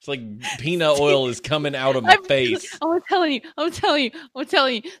popcorn. It's like peanut oil is coming out of my face. I'm telling you.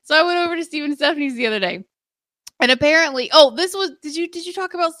 So I went over to Steve and Stephanie's the other day. And apparently, did you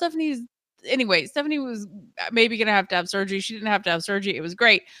talk about Stephanie's? Anyway, Stephanie was maybe going to have surgery. She didn't have to have surgery. It was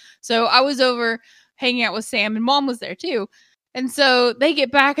great. So I was over hanging out with Sam, and Mom was there too. And so they get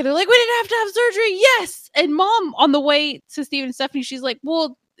back and they're like, we didn't have to have surgery. Yes. And Mom, on the way to Steve and Stephanie, she's like,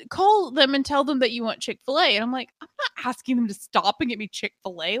 well, call them and tell them that you want Chick-fil-A. And I'm like, I'm not asking them to stop and get me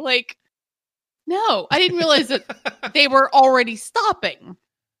Chick-fil-A. Like, no, I didn't realize that they were already stopping.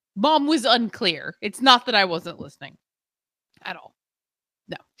 Mom was unclear. It's not that I wasn't listening at all.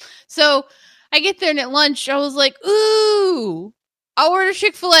 No. So I get there and at lunch, I was like, ooh, I'll order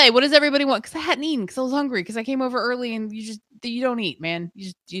Chick-fil-A. What does everybody want? Because I hadn't eaten because I was hungry because I came over early and you don't eat, man.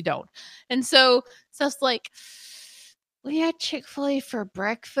 You don't. And so Steph's like, we had Chick-fil-A for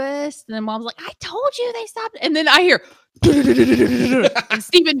breakfast. And then Mom's like, I told you they stopped. And then I hear, and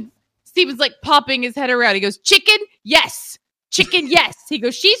Steven's like popping his head around. He goes, chicken? Yes. Chicken, yes. He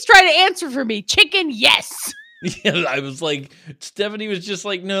goes, she's trying to answer for me. Chicken, yes. Yeah, I was like, Stephanie was just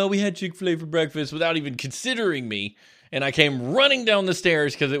like, no, we had Chick-fil-A for breakfast without even considering me. And I came running down the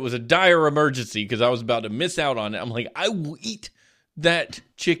stairs because it was a dire emergency because I was about to miss out on it. I'm like, I will eat that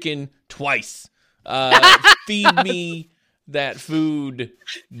chicken twice. Feed me that food.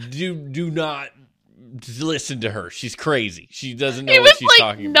 Do not listen to her. She's crazy. She doesn't know what she's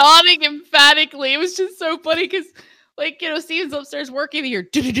talking about. Nodding emphatically. It was just so funny because, like, you know, Steven's upstairs working here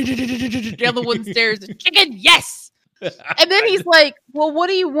down the wooden stairs. Chicken, yes. And then he's like, well, what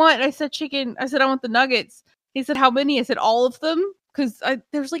do you want? I said chicken. I said, I want the nuggets. He said, how many? I said, all of them. Because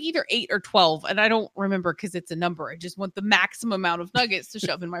there's like either 8 or 12. And I don't remember because it's a number. I just want the maximum amount of nuggets to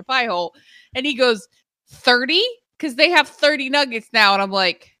shove in my pie hole. And he goes, 30? Because they have 30 nuggets now. And I'm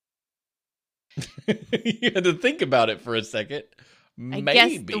like, you had to think about it for a second. I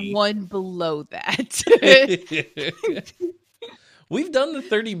guess the one below that. We've done the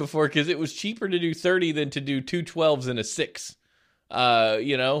 30 before because it was cheaper to do 30 than to do 2 12s and a 6.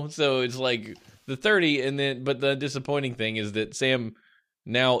 You know, so it's like the 30, but the disappointing thing is that Sam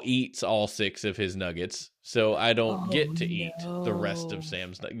now eats all 6 of his nuggets, so I don't get to eat the rest of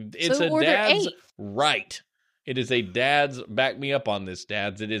Sam's nuggets. It's a dad's right. It is a dad's, back me up on this,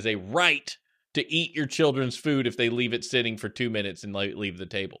 dads. It is a right to eat your children's food if they leave it sitting for 2 minutes and leave the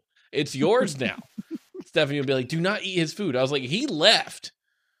table. It's yours now. Stephanie will be like, do not eat his food. I was like, he left.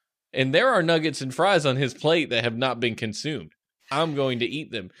 And there are nuggets and fries on his plate that have not been consumed. I'm going to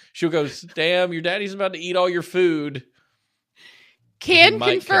eat them. She'll go, damn, your daddy's about to eat all your food. Can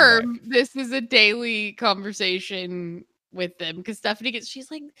confirm this is a daily conversation with them because Stephanie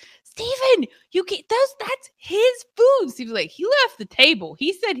she's like, Steven, you get that's his food. Steven's like, he left the table.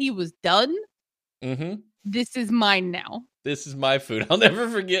 He said he was done. Mm-hmm. This is mine now. This is my food. I'll never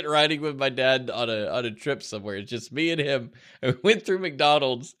forget riding with my dad on a trip somewhere. It's just me and him. And we went through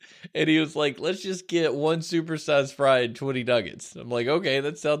McDonald's and he was like, let's just get 1 supersized fry and 20 nuggets. I'm like, okay,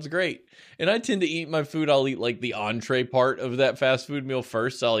 that sounds great. And I tend to eat my food. I'll eat like the entree part of that fast food meal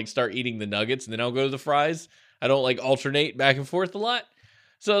first. So I'll like start eating the nuggets and then I'll go to the fries. I don't like alternate back and forth a lot.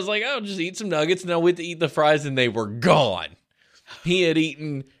 So I was like, I'll just eat some nuggets. And I went to eat the fries and they were gone. He had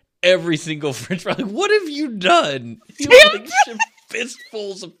eaten every single French fry. Like, what have you done? He was like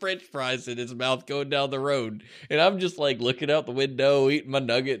fistfuls of French fries in his mouth going down the road. And I'm just like looking out the window, eating my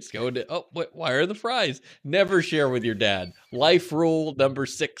nuggets, going to, why are the fries? Never share with your dad. Life rule number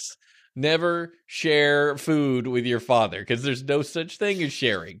 6. Never share food with your father because there's no such thing as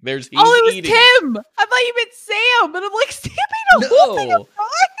sharing. It was eating. Tim. I thought you meant Sam, but I'm like, Sam ate a whole thing of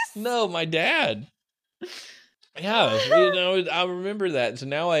fries? No, my dad. Yeah, you know, I remember that. So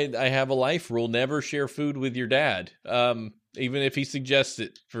now I have a life rule: never share food with your dad, even if he suggests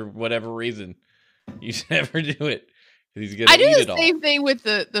it for whatever reason. You never do it. He's gonna eat it all. I do the same thing with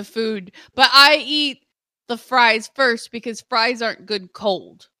the food, but I eat the fries first because fries aren't good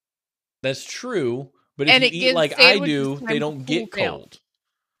cold. That's true. But And if you eat like I do, they don't get cold.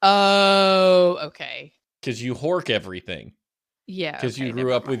 Oh, okay. Because you hork everything. Yeah. Because you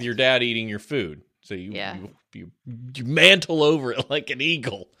grew up with your dad eating your food. So you mantle over it like an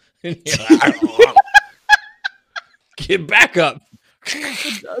eagle. Get back up.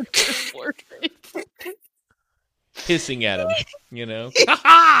 Hissing at him, you know.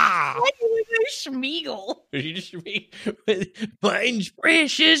 Schmeagle. Mine's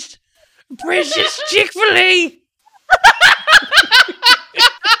precious Chick-fil-A.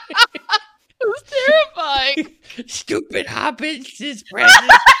 It was terrifying. Stupid hobbits is precious.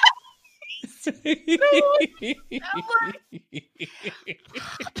 I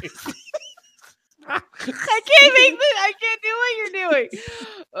can't do what you're doing.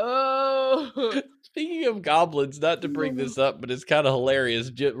 Oh. Speaking of goblins, not to bring this up, but it's kind of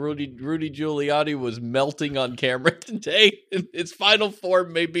hilarious. Rudy Giuliani was melting on camera today, and his final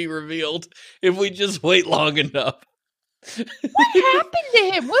form may be revealed if we just wait long enough. What happened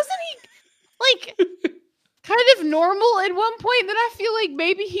to him? Wasn't he, like, kind of normal at one point? Then I feel like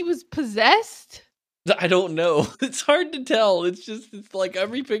maybe he was possessed? I don't know. It's hard to tell. It's like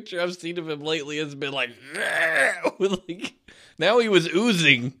every picture I've seen of him lately has been like, now he was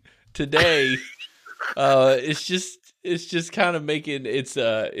oozing today. It's just kind of making it's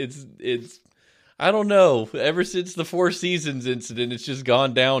I don't know. Ever since the Four Seasons incident, it's just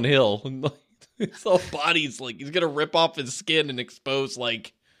gone downhill. His whole body's like he's gonna rip off his skin and expose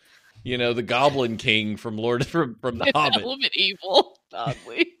the Goblin King from the Hobbit. A little bit evil,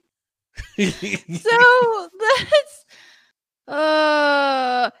 oddly. So that's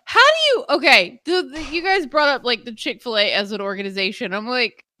how do you you guys brought up like the Chick-fil-A as an organization. I'm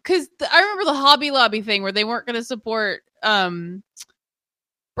like, because I remember the Hobby Lobby thing where they weren't going to support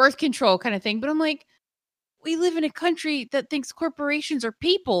birth control kind of thing, but I'm like, we live in a country that thinks corporations are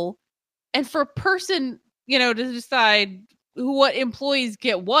people, and for a person to decide what employees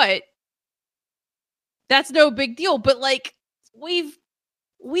get what, that's no big deal. But like we've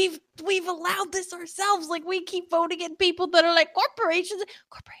allowed this ourselves. Like we keep voting in people that are like corporations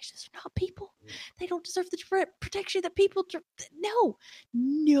are not people. They don't deserve the protection that people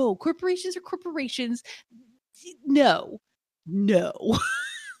no corporations are corporations. No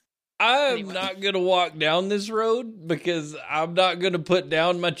I'm not gonna walk down this road because I'm not gonna put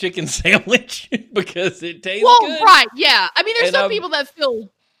down my chicken sandwich because it tastes good. Right, yeah. I mean, there's some people that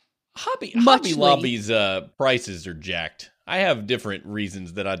feel Hobby Lobby's prices are jacked. I have different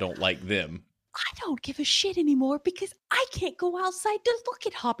reasons that I don't like them. I don't give a shit anymore because I can't go outside to look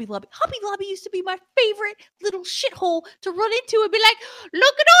at Hobby Lobby. Hobby Lobby used to be my favorite little shithole to run into and be like,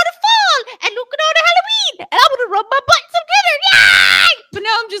 look at all the fall and look at all the Halloween and I'm gonna rub my butt some glitter. Yay! But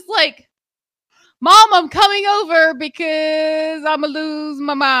now I'm just like, Mom, I'm coming over because I'm gonna lose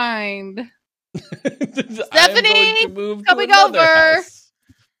my mind. Stephanie, coming over. House.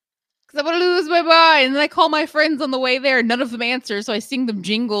 Because I'm going to lose my mind. And then I call my friends on the way there. None of them answer. So I sing them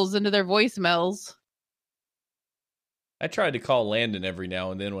jingles into their voicemails. I tried to call Landon every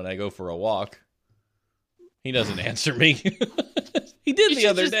now and then when I go for a walk. He doesn't answer me. He did the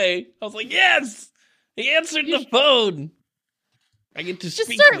other day. I was like, yes! He answered the phone. I get to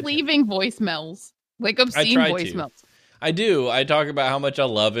speak. Just start leaving voicemails. Like obscene voicemails. I do. I talk about how much I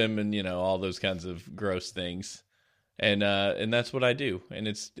love him and, all those kinds of gross things. And that's what I do. And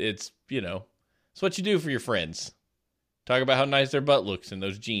it's what you do for your friends. Talk about how nice their butt looks in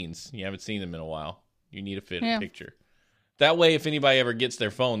those jeans. You haven't seen them in a while. You need a picture. That way, if anybody ever gets their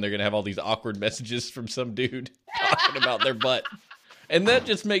phone, they're going to have all these awkward messages from some dude talking about their butt. And that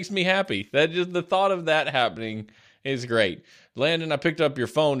just makes me happy. The thought of that happening is great. Landon, I picked up your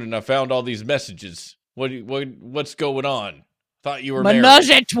phone and I found all these messages. What's going on? Thought you were Menage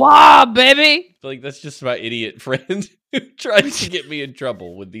a trois, baby. Like that's just my idiot friend who tries to get me in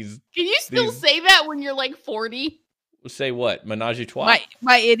trouble with these. Can you still say that when you're like 40? Say what? Menage a trois?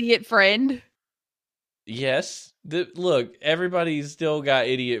 My idiot friend. Yes. Look, everybody's still got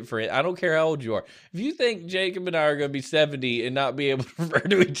idiot friends. I don't care how old you are. If you think Jacob and I are going to be 70 and not be able to refer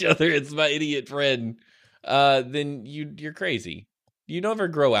to each other as my idiot friend, then you're crazy. You never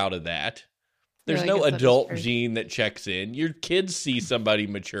grow out of that. There's no adult gene that checks in. Your kids see somebody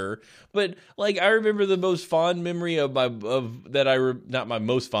mature, but like I remember the most fond memory a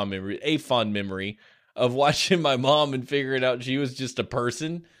fond memory of watching my mom and figuring out she was just a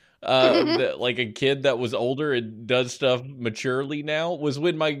person, like a kid that was older and does stuff maturely now, was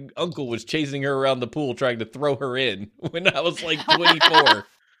when my uncle was chasing her around the pool trying to throw her in when I was like 24.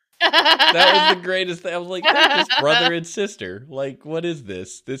 That was the greatest thing. I was like, they're just brother and sister. Like, what is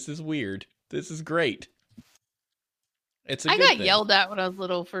this? This is weird. This is great. It's a I good got thing. yelled at when I was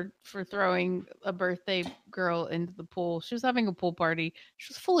little for throwing a birthday girl into the pool. She was having a pool party.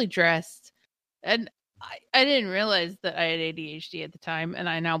 She was fully dressed. And I didn't realize that I had ADHD at the time, and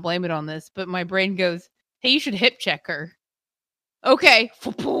I now blame it on this. But my brain goes, hey, you should hip check her. Okay.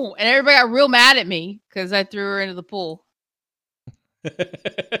 And everybody got real mad at me because I threw her into the pool.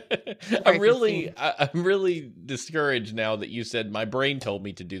 I'm really discouraged now that you said my brain told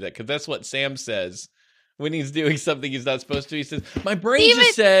me to do that, because that's what Sam says when he's doing something he's not supposed to. He says, my brain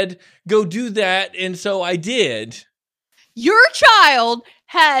just said go do that, and so I did. Your child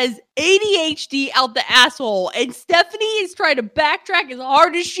has ADHD out the asshole, and Stephanie is trying to backtrack as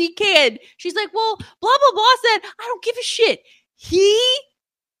hard as she can. She's like, well, blah, blah, blah said, I don't give a shit. He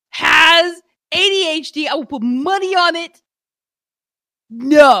has ADHD. I will put money on it.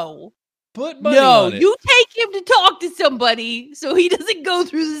 No. Put money on it. You take him to talk to somebody so he doesn't go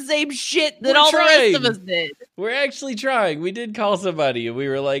through the same shit that all the rest of us did. We're actually trying. We did call somebody and we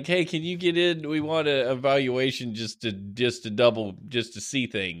were like, hey, can you get in? We want an evaluation just to see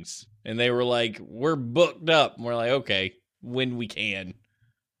things. And they were like, we're booked up. And we're like, okay, when we can,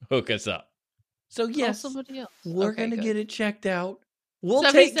 hook us up. So yes, we're going to get it checked out. We'll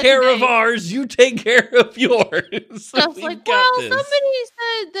take care of ours. You take care of yours. So I was like, well, somebody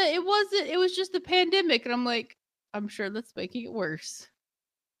said that it was just a pandemic. And I'm like, I'm sure that's making it worse.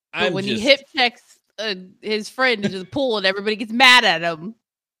 But when he hip checks his friend into the pool and everybody gets mad at him.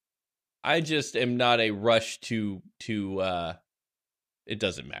 I just am not a rush to it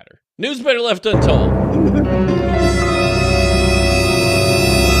doesn't matter. News better left untold.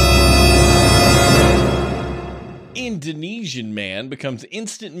 Indonesian man becomes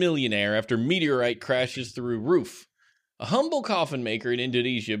instant millionaire after meteorite crashes through roof. A humble coffin maker in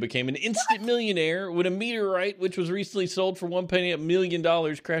Indonesia became an instant millionaire when a meteorite, which was recently sold for $1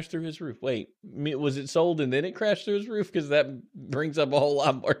 million, crashed through his roof. Wait, was it sold and then it crashed through his roof? Because that brings up a whole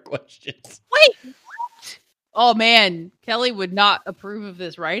lot more questions. Wait, what? Oh man, Kelly would not approve of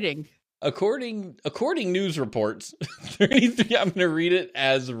this writing. According news reports, 33. I'm going to read it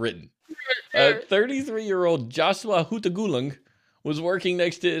as written. 33-year-old Joshua Hutagulang was working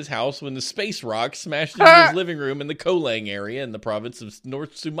next to his house when the space rock smashed into his living room in the Kolang area in the province of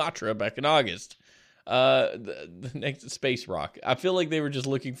North Sumatra back in August. The next space rock. I feel like they were just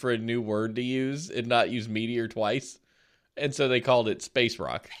looking for a new word to use and not use meteor twice, and so they called it space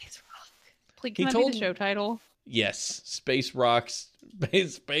rock. Space rock. Please, can that be the show title? Yes, space rocks.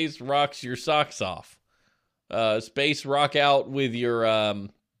 Space rocks your socks off. Space rock out with your out.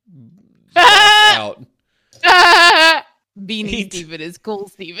 Beanie Steven is cool,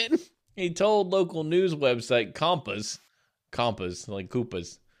 Steven. He told local news website Kompas, like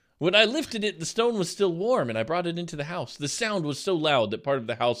Koopas, when I lifted it, the stone was still warm, and I brought it into the house. The sound was so loud that part of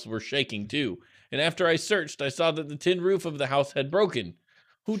the house were shaking too. And after I searched, I saw that the tin roof of the house had broken.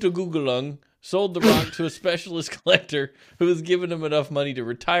 Hutagulang sold the rock to a specialist collector who was giving him enough money to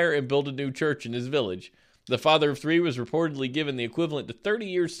retire and build a new church in his village. The father of three was reportedly given the equivalent to 30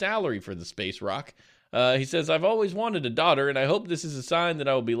 years' salary for the space rock. He says, I've always wanted a daughter, and I hope this is a sign that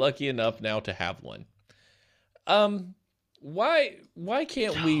I will be lucky enough now to have one. Why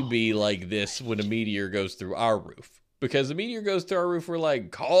can't we be like this when a meteor goes through our roof? Because a meteor goes through our roof, we're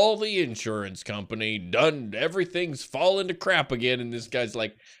like, call the insurance company, done, everything's fallen to crap again, and this guy's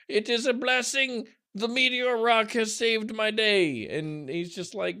like, it is a blessing, the meteor rock has saved my day, and he's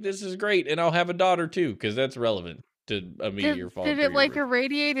just like, this is great, and I'll have a daughter too, because that's relevant to a meteor falling. Did it like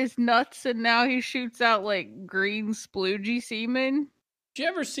irradiate his nuts, and now he shoots out like green sploogey semen? Did you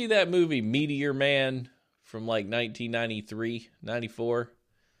ever see that movie Meteor Man from like 1993, 94?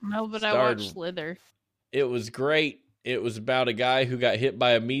 No, but I watched Slither. It was great. It was about a guy who got hit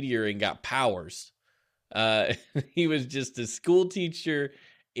by a meteor and got powers. He was just a school teacher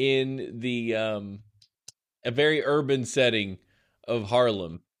in the a very urban setting of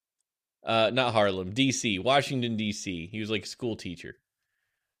Harlem. Not Harlem, D.C., Washington, D.C. He was like a school teacher.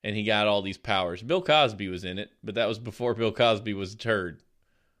 And he got all these powers. Bill Cosby was in it, but that was before Bill Cosby was a turd.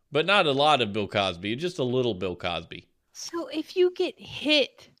 But not a lot of Bill Cosby, just a little Bill Cosby. So if you get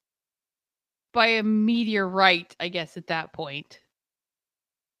hit by a meteorite, I guess at that point,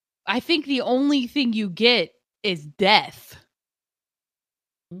 I think the only thing you get is death.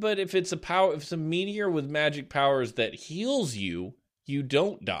 But if it's if it's a meteor with magic powers that heals you, you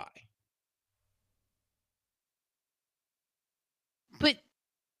don't die. But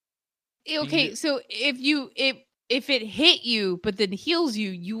okay, so if it hit you but then heals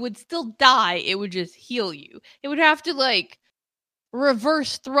you, you would still die. It would just heal you. It would have to like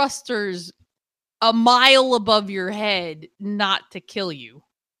reverse thrusters a mile above your head not to kill you.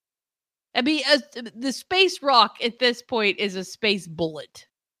 I mean, the space rock at this point is a space bullet,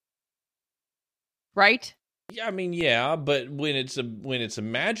 right? Yeah, I mean, yeah, but when it's a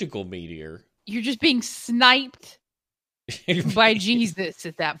magical meteor, you're just being sniped by Jesus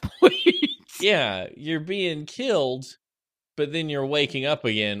at that point. Yeah, you're being killed, but then you're waking up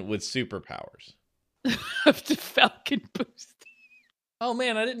again with superpowers. Of the Falcon boost. Oh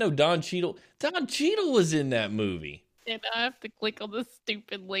man, I didn't know Don Cheadle was in that movie. And I have to click on the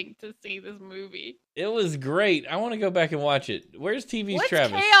stupid link to see this movie. It was great. I want to go back and watch it. Where's TV's What's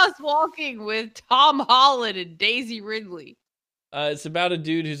Travis? Chaos Walking with Tom Holland and Daisy Ridley? It's about a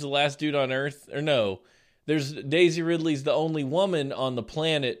dude who's the last dude on Earth. Or no, there's Daisy Ridley's the only woman on the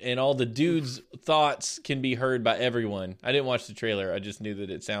planet, and all the dudes' thoughts can be heard by everyone. I didn't watch the trailer. I just knew that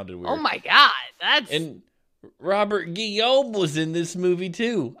it sounded weird. Oh my god, that's... And Robert Guillaume was in this movie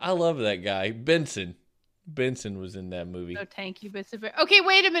too. I love that guy. Benson was in that movie. Oh, thank you, Benson. Okay,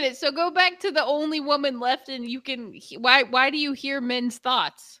 wait a minute. So go back to the only woman left, and you can... Why do you hear men's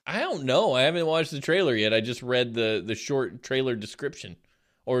thoughts? I don't know. I haven't watched the trailer yet. I just read the short trailer description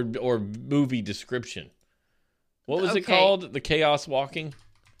or movie description. What was it called? The Chaos Walking?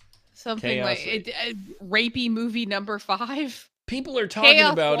 Something Chaos. like rapey movie number 5. People are talking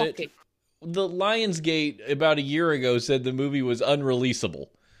Chaos about Walking. it. The Lionsgate about a year ago said the movie was unreleasable.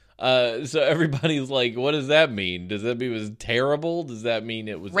 So everybody's like, what does that mean? Does that mean it was terrible? Does that mean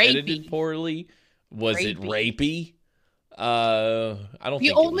it was edited poorly? Was it rapey? I don't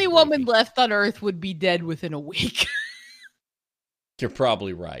think the only woman left on Earth would be dead within a week. You're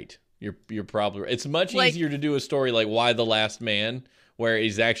probably right. You're probably right. It's much easier to do a story like Why the Last Man, where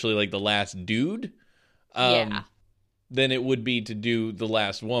he's actually like the last dude, than it would be to do the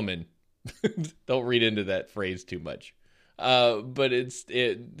last woman. Don't read into that phrase too much. But this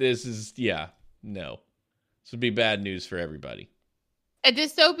would be bad news for everybody. A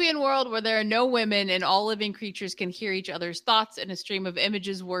dystopian world where there are no women and all living creatures can hear each other's thoughts in a stream of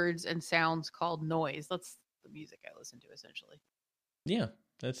images, words, and sounds called noise. That's the music I listen to, essentially. Yeah,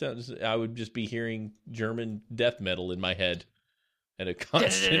 that sounds. I would just be hearing German death metal in my head at a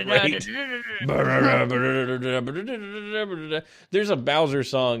constant rate. There's a Bowser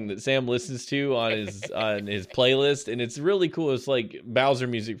song that Sam listens to on his playlist, and it's really cool. It's like Bowser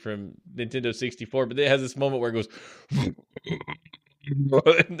music from Nintendo 64, but it has this moment where it goes,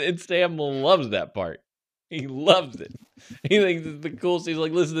 and Sam loves that part. He loves it. He thinks it's the coolest. He's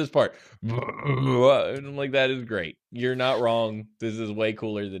like, listen to this part. And I'm like, that is great. You're not wrong. This is way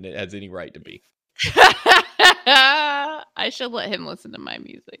cooler than it has any right to be. I should let him listen to my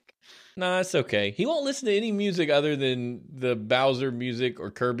music. Nah, it's okay. He won't listen to any music other than the Bowser music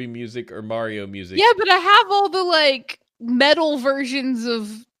or Kirby music or Mario music. Yeah, but I have all the like metal versions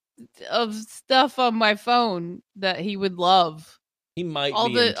of stuff on my phone that he would love. He might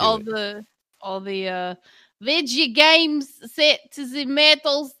be all the video games set to the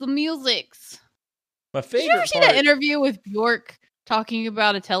metals, the musics. My favorite. Did you ever see that interview with Bjork talking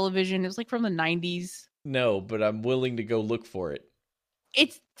about a television? It was like from the 90s. No, but I'm willing to go look for it.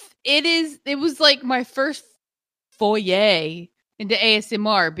 It was like my first foyer into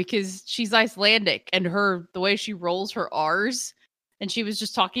ASMR because she's Icelandic and the way she rolls her R's, and she was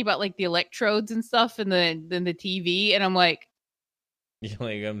just talking about like the electrodes and stuff and then the TV, and I'm like, you're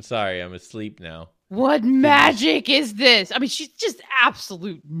like, I'm sorry, I'm asleep now. What magic is this? I mean, she's just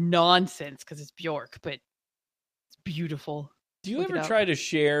absolute nonsense because it's Bjork, but it's beautiful. Do you ever try to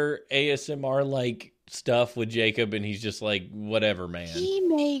share ASMR like stuff with Jacob and he's just like, whatever, man? He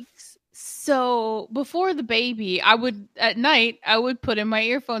makes before the baby, at night I would put in my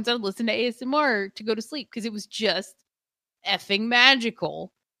earphones, I would listen to ASMR to go to sleep because it was just effing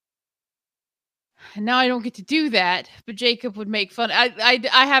magical. And now I don't get to do that, but Jacob would make fun. I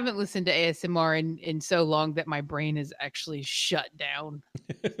haven't listened to ASMR in so long that my brain is actually shut down.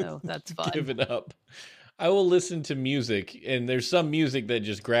 So that's fun. Give it up. I will listen to music, and there's some music that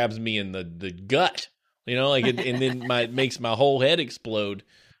just grabs me in the gut, like and then makes my whole head explode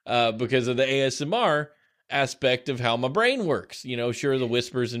because of the ASMR aspect of how my brain works. Sure, the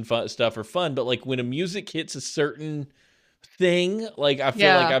whispers and stuff are fun, but like when a music hits a certain thing, like I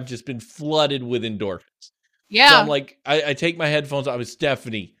feel like I've just been flooded with endorphins. Yeah. So I'm like, I take my headphones off.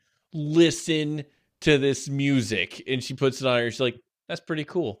 Stephanie, listen to this music, and she puts it on her. She's like, that's pretty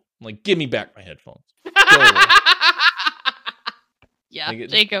cool. I'm like, give me back my headphones. Yeah, like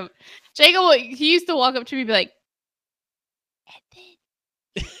Jacob, he used to walk up to me and be like, and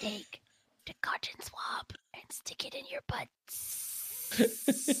then take the cotton swab and stick it in your butt.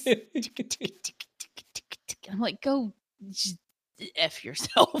 I'm like, go F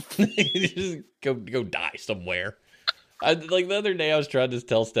yourself. Just go die somewhere. Like the other day, I was trying to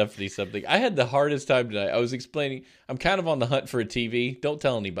tell Stephanie something. I had the hardest time tonight. I was explaining, I'm kind of on the hunt for a TV. Don't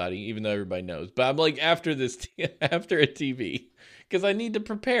tell anybody, even though everybody knows. But I'm like, after a TV, because I need to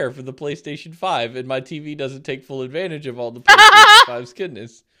prepare for the PlayStation 5, and my TV doesn't take full advantage of all the PlayStation 5's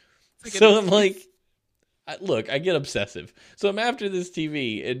goodness. So I'm like, look, I get obsessive. So I'm after this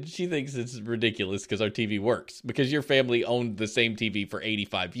TV, and she thinks it's ridiculous because our TV works. Because your family owned the same TV for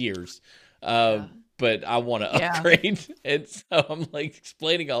 85 years. But I want to upgrade. And so I'm like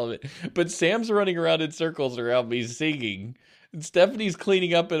explaining all of it. But Sam's running around in circles around me singing. And Stephanie's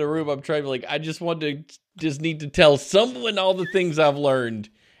cleaning up in a room. I'm trying to I just need to tell someone all the things I've learned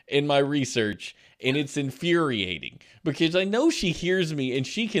in my research. And it's infuriating because I know she hears me and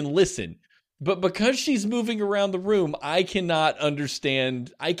she can listen. But because she's moving around the room, I cannot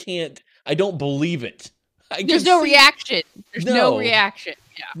understand. I don't believe it. There's no reaction. There's no reaction.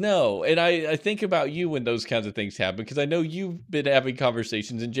 Yeah. No, and I think about you when those kinds of things happen, because I know you've been having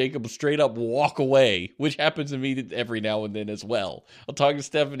conversations and Jacob will straight up walk away, which happens to me every now and then as well. I'll talk to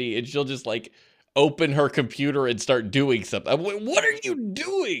Stephanie and she'll just like open her computer and start doing something. What are you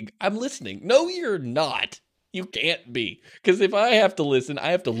doing? I'm listening. No, you're not. You can't be. Because if I have to listen,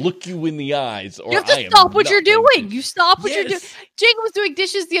 I have to look you in the eyes. Or you have to stop what you're doing. You stop what you're doing. Jacob was doing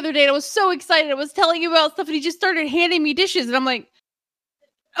dishes the other day, and I was so excited. I was telling him about stuff, and he just started handing me dishes, and I'm like,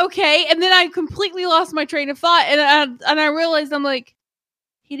 okay. And then I completely lost my train of thought, and I realized I'm like,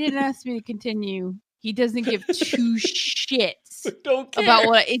 he didn't ask me to continue. He doesn't give two shits about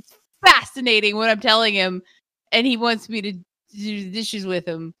what. It's fascinating what I'm telling him, and he wants me to do the dishes with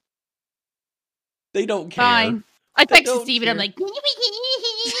him. They don't care. Fine. I texted Steve and I'm like,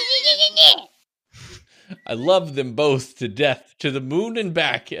 I love them both to death, to the moon and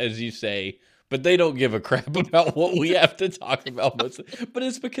back, as you say, but they don't give a crap about what we have to talk about. But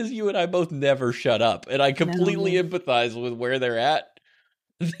it's because you and I both never shut up, and I completely empathize with where they're at.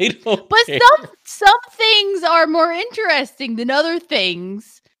 They don't care. Some things are more interesting than other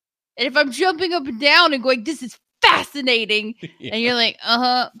things. And if I'm jumping up and down and going, this is fascinating, and you're like,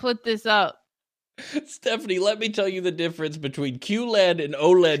 put this up. Stephanie, let me tell you the difference between QLED and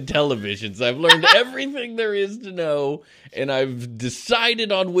OLED televisions. I've learned everything there is to know, and I've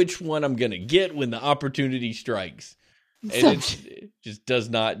decided on which one I'm going to get when the opportunity strikes. And it just does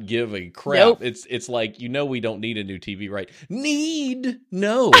not give a crap. Nope. It's like, we don't need a new TV, right?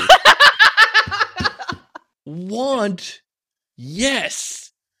 No. Want? Yes.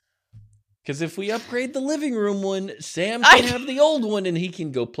 Because if we upgrade the living room one, Sam can have the old one and he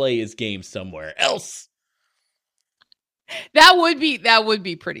can go play his game somewhere else. That would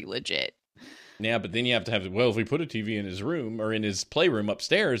be pretty legit. Yeah, but then you have to have, if we put a TV in his room or in his playroom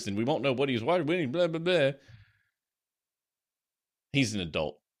upstairs, then we won't know what he's watching, blah, blah, blah. He's an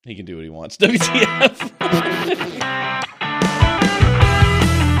adult. He can do what he wants. WTF.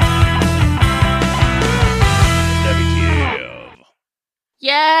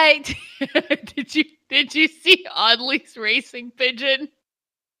 Yay! Did you see Audley's racing pigeon?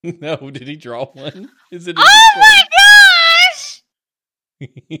 No, did he draw one? Is it? Oh my gosh!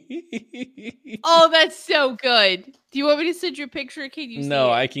 Oh, that's so good. Do you want me to send you a picture? Can you see No,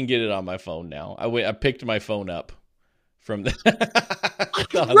 it? I can get it on my phone now. I picked my phone up from the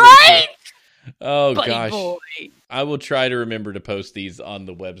right. Oh Buddy gosh. Boy. I will try to remember to post these on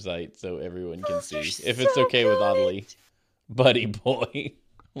the website so everyone can see. If so it's okay good. with Audley. Buddy Boy.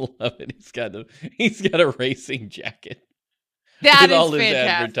 Love it. He's got a racing jacket. That with is all his fantastic.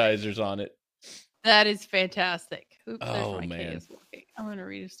 advertisers on it. That is fantastic. Oops, Oh, there's my man. case. Okay, I'm going to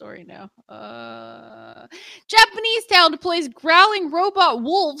read a story now. Japanese town deploys growling robot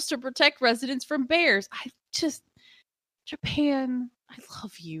wolves to protect residents from bears. Japan, I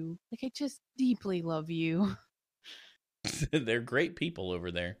love you. Like, I just deeply love you. They're great people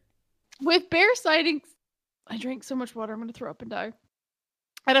over there. With bear sightings, I drank so much water, I'm going to throw up and die.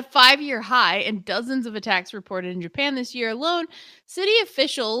 At a 5-year high and dozens of attacks reported in Japan this year alone, city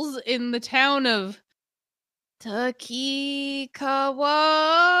officials in the town of Takikawa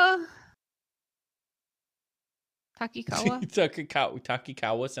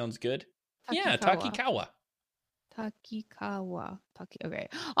Takikawa sounds good. Yeah, Takikawa. Okay.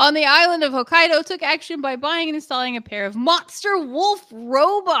 On the island of Hokkaido, took action by buying and installing a pair of monster wolf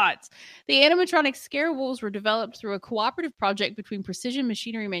robots. The animatronic scare wolves were developed through a cooperative project between precision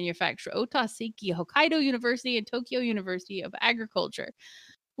machinery manufacturer Otaseki Hokkaido University and Tokyo University of Agriculture.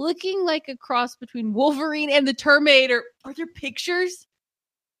 Looking like a cross between Wolverine and the Terminator. Are there pictures?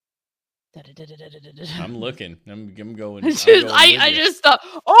 I'm looking. I'm going. I just thought,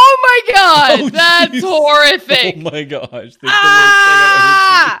 oh my god, that's horrific. Oh my gosh.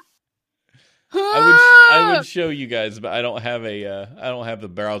 Ah! I I would show you guys, but I don't have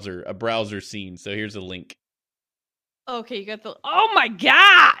the browser scene. So here's a link. Okay, you got the. Oh my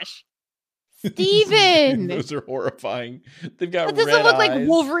gosh, Steven! Those are horrifying. They've got. It doesn't red look eyes. like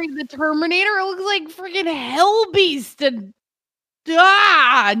Wolverine the Terminator. It looks like freaking Hellbeast and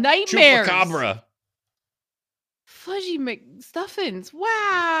nightmares. Chupacabra. Fudgy McStuffins.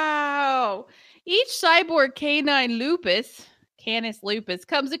 Wow. Each cyborg canine Canis lupus,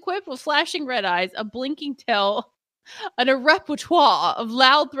 comes equipped with flashing red eyes, a blinking tail, and a repertoire of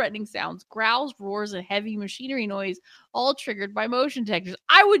loud, threatening sounds, growls, roars, and heavy machinery noise, all triggered by motion detectors.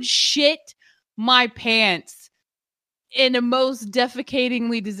 I would shit my pants in a most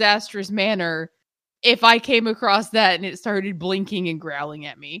defecatingly disastrous manner if I came across that and it started blinking and growling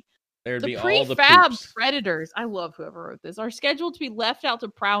at me. There'd The be all the prefab poops. predators, I love whoever wrote this, are scheduled to be left out to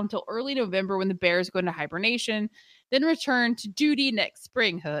prowl until early November when the bears go into hibernation, then return to duty next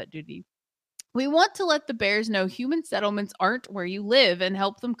spring. Duty. We want to let the bears know human settlements aren't where you live and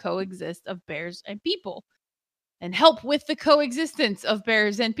help them coexist of bears and people. And help with the coexistence of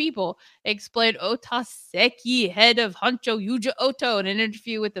bears and people, explained Ota Seki, head of Hancho Yuja Oto, in an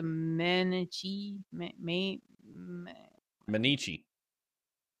interview with the Manichi.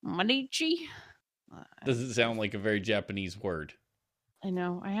 Doesn't sound like a very Japanese word. I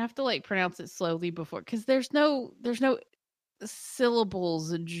know. I have to pronounce it slowly before, because there's no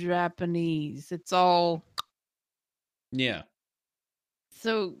syllables in Japanese. It's all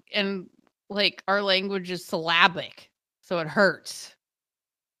so, and our language is syllabic, so it hurts.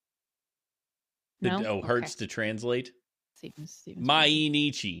 No? Hurts to translate. Steven's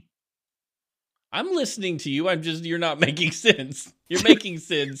Mainichi. I'm listening to you. You're not making sense. You're making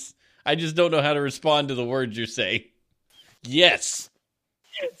sense. I just don't know how to respond to the words you're saying. Yes.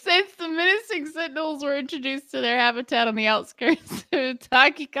 Since the menacing sentinels were introduced to their habitat on the outskirts of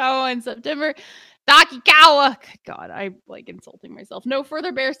Takikawa in September, Takikawa! God, I like insulting myself. No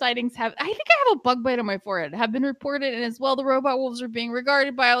further bear sightings I think I have a bug bite on my forehead, have been reported, and as well, the robot wolves are being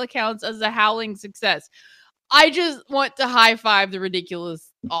regarded by all accounts as a howling success. I just want to high five the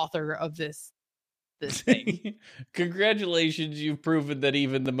ridiculous author of this thing. Congratulations, you've proven that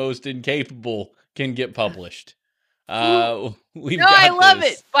even the most incapable can get published. I love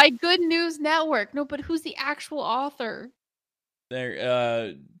it. By Good News Network. No, but who's the actual author?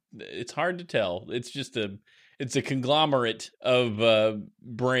 It's hard to tell. It's a conglomerate of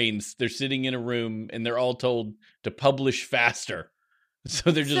brains. They're sitting in a room and they're all told to publish faster.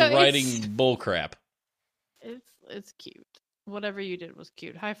 So they're just writing bullcrap. It's cute. Whatever you did was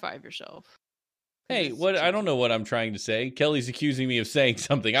cute. High five yourself. Hey, I don't know what I'm trying to say. Kelly's accusing me of saying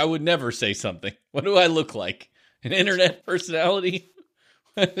something. I would never say something. What do I look like? An internet personality?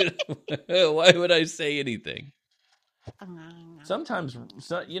 Why would I say anything? Sometimes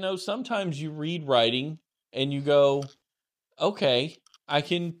you read writing and you go, okay, I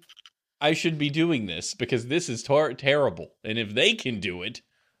should be doing this because this is terrible. And if they can do it,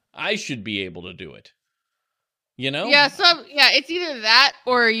 I should be able to do it. You know? Yeah, it's either that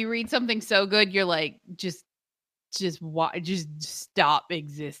or you read something so good you're like, just stop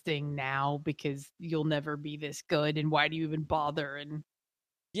existing now because you'll never be this good, and why do you even bother? And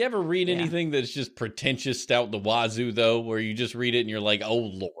you ever read anything that's just pretentious out the wazoo though, where you just read it and you're like, oh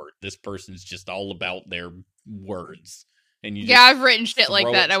Lord, this person's just all about their words, and I've written shit like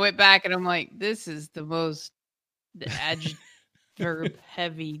that. And I went back and I'm like, this is the most adverb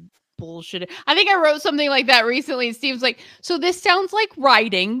heavy bullshit. I think I wrote something like that recently, and Steve's like, so this sounds like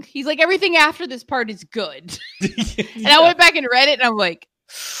writing. He's like, everything after this part is good. And I went back and read it and I'm like,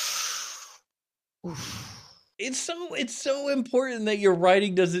 oof. It's so important that your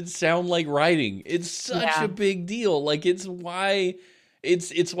writing doesn't sound like writing. It's such a big deal. Like it's why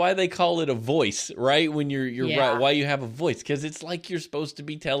they call it a voice, right? When you're right, why you have a voice, because it's like you're supposed to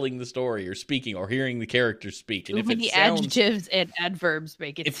be telling the story or speaking or hearing the characters speak. And if the adjectives and adverbs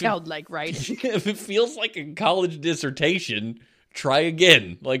make it sound like writing. If it feels like a college dissertation, try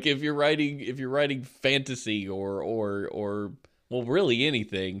again. Like if you're writing fantasy or well, really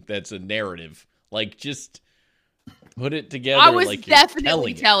anything that's a narrative, like just put it together. I was like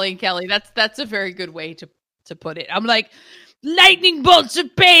definitely telling Kelly that's a very good way to put it. I'm like, lightning bolts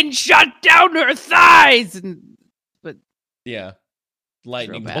of pain shot down her thighs,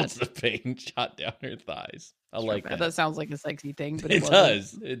 lightning bolts of pain shot down her thighs. I like that. That sounds like a sexy thing, but it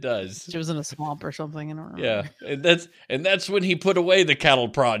does. It does. She was in a swamp or something. I don't remember. Yeah, and that's when he put away the cattle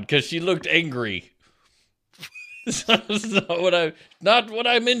prod because she looked angry. That's not what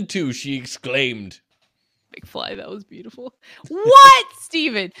I'm into, she exclaimed. McFly, that was beautiful. What,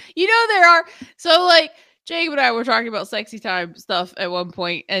 Steven? You know there are Jacob and I were talking about sexy time stuff at one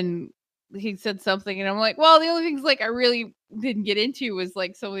point, and he said something, and I'm like, well, the only things like I really didn't get into was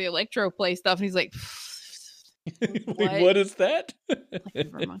like some of the electro play stuff. And he's like, what is that? Like,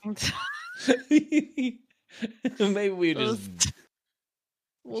 never mind. Maybe we just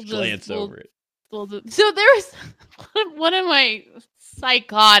glance over it. So there's one of my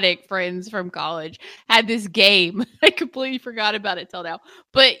psychotic friends from college had this game. I completely forgot about it till now.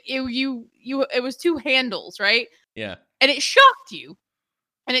 But it was 2 handles, right? Yeah. And it shocked you.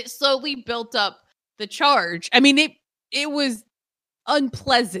 And it slowly built up the charge. I mean, it was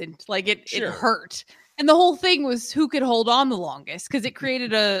unpleasant. Like it hurt. And the whole thing was who could hold on the longest, because it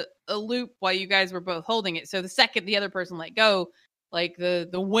created a loop while you guys were both holding it. So the second the other person let go, like the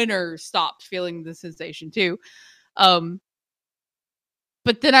winner stopped feeling the sensation too. But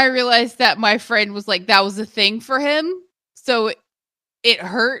then I realized that my friend was like, that was a thing for him. So it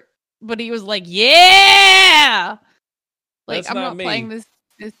hurt, but he was like, yeah. Like, I'm not playing this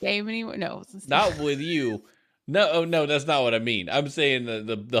game anymore. No, not with you. No, that's not what I mean. I'm saying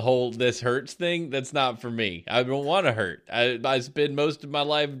the whole this hurts thing, that's not for me. I don't want to hurt. I spend most of my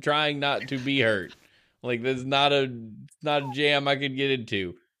life trying not to be hurt. Like, that's not a jam I could get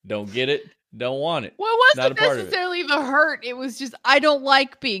into. Don't get it. Don't want it. Well, it wasn't necessarily the hurt. It was just, I don't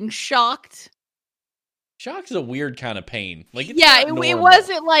like being shocked. Shock's a weird kind of pain. Like, it's it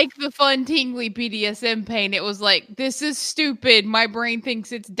wasn't like the fun, tingly BDSM pain. It was like, this is stupid. My brain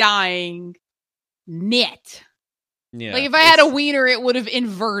thinks it's dying. Knit. Yeah. Like, if I had a wiener, it would have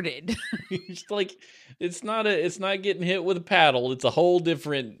inverted. It's like, it's not getting hit with a paddle. It's a whole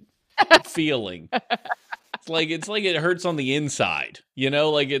different feeling. It's like it hurts on the inside. You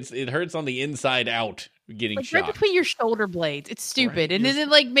know, like it hurts on the inside out. Getting like shocked right between your shoulder blades. It's stupid, right? And then it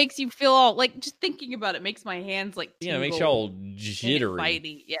like makes you feel all like, just thinking about it makes my hands like tingle. Yeah, it makes you all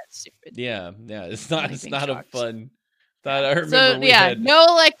jittery. Yeah, it's stupid. Yeah. It's not a fun. I remember no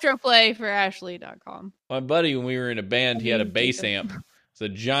electroplay for Ashley.com. My buddy, when we were in a band, he had a bass amp. It's a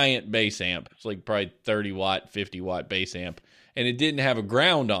giant bass amp. It's like probably 30 watt, 50 watt bass amp, and it didn't have a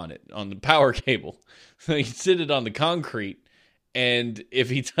ground on it on the power cable. So he'd sit it on the concrete. And if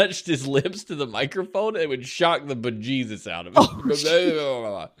he touched his lips to the microphone, it would shock the bejesus out of him.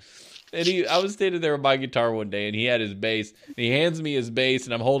 And I was standing there with my guitar one day, and he had his bass. And he hands me his bass,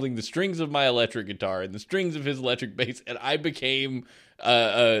 and I'm holding the strings of my electric guitar and the strings of his electric bass, and I became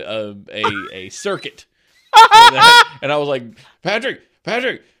a circuit. And I was like, Patrick,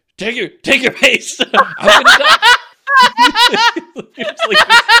 take your bass. I'm gonna die.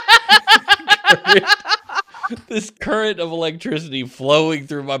 This current of electricity flowing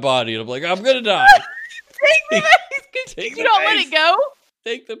through my body, and I'm like, I'm gonna die. Take the bass. You don't let it go.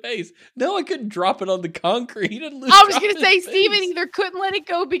 Take the bass. No, I couldn't drop it on the concrete. I was gonna say Steven either couldn't let it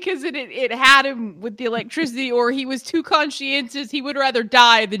go because it had him with the electricity, or he was too conscientious. He would rather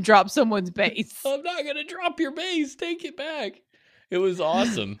die than drop someone's bass. I'm not gonna drop your bass. Take it back. It was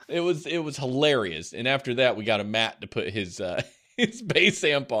awesome. It was hilarious. And after that, we got a mat to put his bass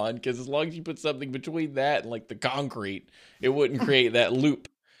amp on, because as long as you put something between that and like the concrete, it wouldn't create that loop.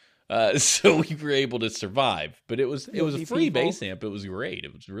 So we were able to survive. But it was a free bass amp. It was great.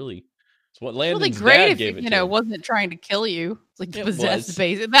 It's what Landon's dad gave it to. It wasn't trying to kill you. It's like the possessed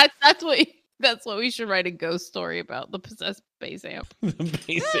bass. That's what we should write a ghost story about, the possessed bass amp. The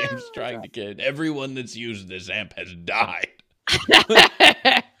bass amp's trying to kill everyone that's used this amp has died.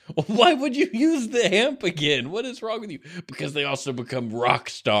 Why would you use the amp again? What is wrong with you? Because they also become rock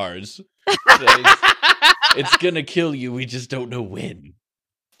stars. So it's gonna kill you. We just don't know when.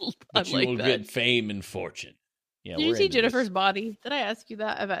 But you will get fame and fortune. Yeah. Did you see Jennifer's Body? Did I ask you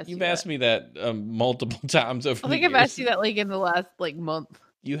that? You've asked me that multiple times over. I think I've asked you that like in the last like month.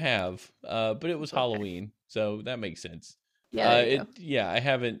 You have, but it was Halloween, so that makes sense. Yeah. I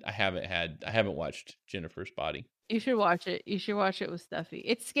haven't watched Jennifer's Body. You should watch it. You should watch it with Steffi.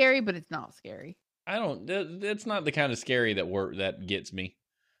 It's scary, but it's not scary. That's not the kind of scary that gets me.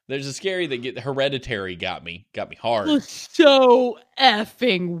 There's a scary that Hereditary got me hard. It was so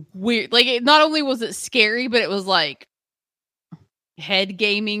effing weird. Like, it not only was it scary, but it was like head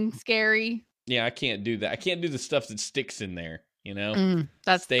gaming scary. Yeah, I can't do that. I can't do the stuff that sticks in there. You know,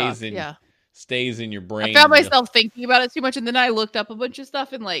 that stays in your brain. I found myself thinking about it too much, and then I looked up a bunch of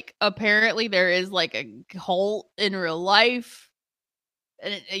stuff, and like apparently there is like a cult in real life.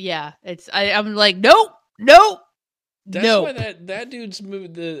 And I'm like, nope. That's why that dude's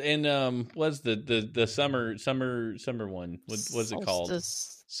moved was the summer one. What was it called?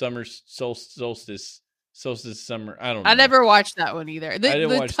 Summer solstice summer. I don't know. I never watched that one either. I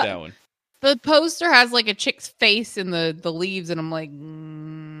didn't watch that one. The poster has like a chick's face in the leaves, and I'm like,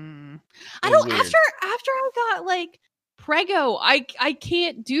 I don't. Weird. After I got like prego, I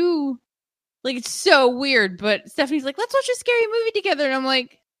can't do Like, it's so weird. But Stephanie's like, let's watch a scary movie together. And I'm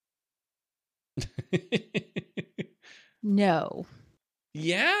like, no.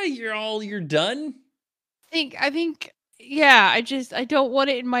 Yeah, you're done. I think, yeah, I don't want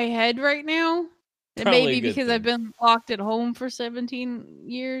it in my head right now. And Probably a maybe good because I've thing. been locked at home for 17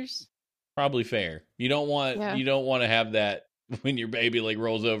 years. Probably fair. You don't want to have that when your baby like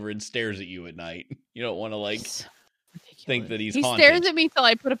rolls over and stares at you at night. You don't want to like think that he's haunted. Stares at me till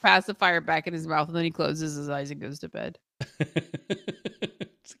I put a pacifier back in his mouth, and then he closes his eyes and goes to bed.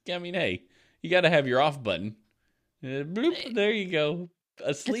 I mean, hey, you got to have your off button. Bloop, there you go.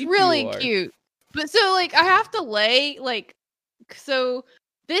 Asleep. It's really cute. But so like I have to lay like, so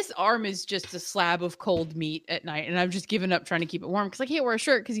this arm is just a slab of cold meat at night, and I've just given up trying to keep it warm because I can't wear a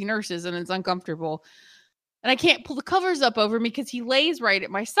shirt because he nurses and it's uncomfortable. And I can't pull the covers up over me because he lays right at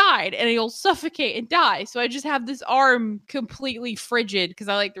my side and he'll suffocate and die. So I just have this arm completely frigid because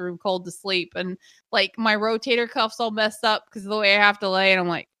I like the room cold to sleep. And like my rotator cuff's all messed up because of the way I have to lay. And I'm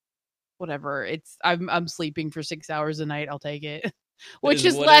like, whatever. I'm sleeping for 6 hours a night. I'll take it. Which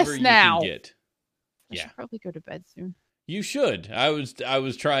is less now. I should probably go to bed soon. You should. I was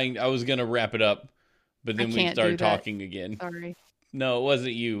gonna wrap it up, but then we started talking again. Sorry. No, it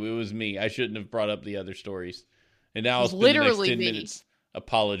wasn't you. It was me. I shouldn't have brought up the other stories. And now I'll spend literally the next 10 minutes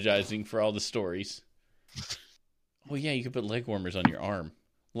apologizing for all the stories. Oh yeah, you could put leg warmers on your arm.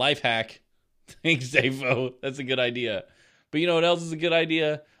 Life hack. Thanks, Davo. That's a good idea. But you know what else is a good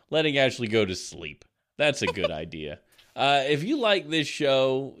idea? Letting Ashley go to sleep. That's a good idea. If you like this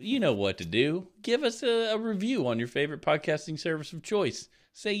show, you know what to do. Give us a review on your favorite podcasting service of choice.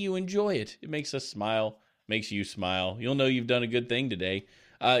 Say you enjoy it. It makes us smile. Makes you smile. You'll know you've done a good thing today.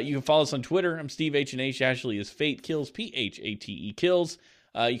 You can follow us on Twitter. I'm Steve H&H. Ashley is Fate Kills, Phate Kills.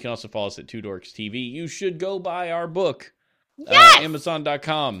 You can also follow us at Two Dorks TV. You should go buy our book. Yes!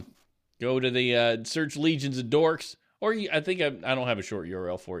 Amazon.com. Go to the search Legions of Dorks. Or I don't have a short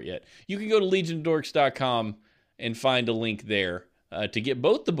URL for it yet. You can go to legiondorks.com and find a link there to get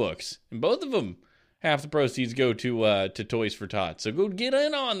both the books. And both of them, half the proceeds go to Toys for Tots. So go get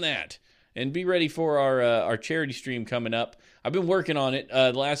in on that. And be ready for our charity stream coming up. I've been working on it.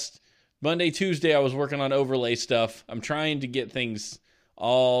 Last Monday, Tuesday, I was working on overlay stuff. I'm trying to get things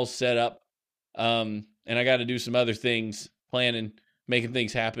all set up. And I got to do some other things, planning, making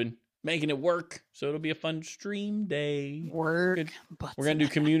things happen, making it work. So it'll be a fun stream day. We're going to do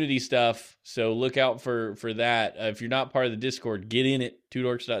community stuff. So look out for that. If you're not part of the Discord, get in it.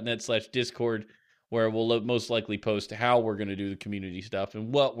 twodorks.net/Discord. Where we'll most likely post how we're going to do the community stuff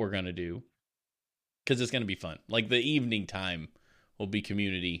and what we're going to do. Because it's going to be fun. Like the evening time will be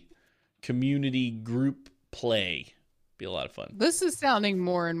community group play. Be a lot of fun. This is sounding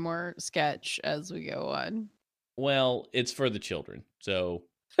more and more sketch as we go on. Well, it's for the children. So.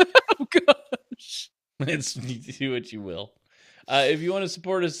 Oh, gosh. Do what you will. If you want to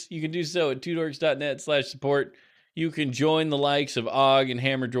support us, you can do so at twodorks.net/support. You can join the likes of Og and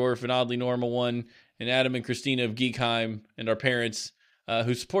Hammerdorf and Oddly Normal One and Adam and Christina of Geekheim and our parents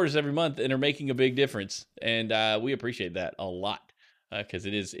who support us every month and are making a big difference. And we appreciate that a lot because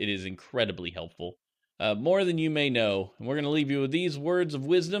it is incredibly helpful. More than you may know. And we're going to leave you with these words of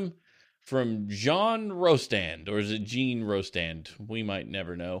wisdom from Jean Rostand. Or is it Jean Rostand? We might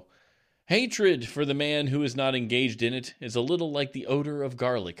never know. Hatred for the man who is not engaged in it is a little like the odor of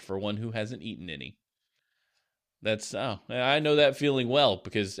garlic for one who hasn't eaten any. I know that feeling well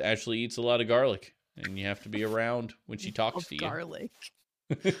because Ashley eats a lot of garlic and you have to be around when she talks to you. Garlic.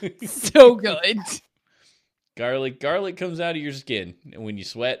 So good. Garlic comes out of your skin when you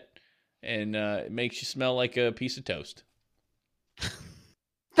sweat and it makes you smell like a piece of toast.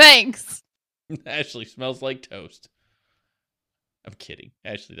 Thanks. Ashley smells like toast. I'm kidding.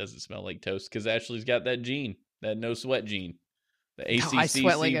 Ashley doesn't smell like toast because Ashley's got that gene, that no sweat gene, the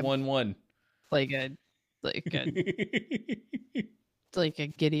ACCC11. Like a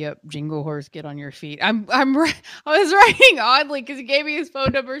giddy up jingle horse, get on your feet. I was writing Oddly because he gave me his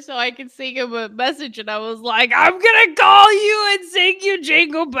phone number so I could sing him a message, and I was like, I'm gonna call you and sing you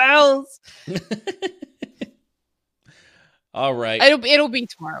Jingle Bells. All right, it'll be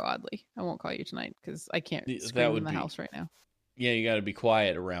tomorrow. Oddly, I won't call you tonight because I can't scream in the house right now. Yeah, you got to be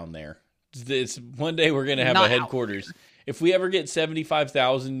quiet around there. It's one day we're gonna have a headquarters. If we ever get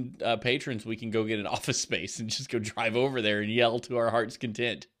 75,000 patrons, we can go get an office space and just go drive over there and yell to our heart's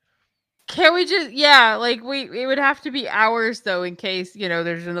content. Can we just, it would have to be hours though, in case,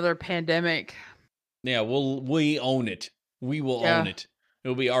 there's another pandemic. Yeah, we own it. We will own it.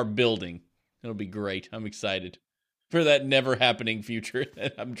 It'll be our building. It'll be great. I'm excited for that never happening future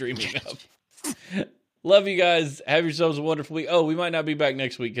that I'm dreaming of. Love you guys. Have yourselves a wonderful week. Oh, we might not be back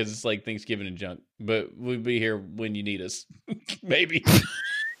next week because it's like Thanksgiving and junk, but we'll be here when you need us. Maybe.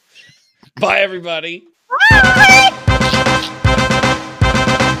 Bye, everybody. Bye.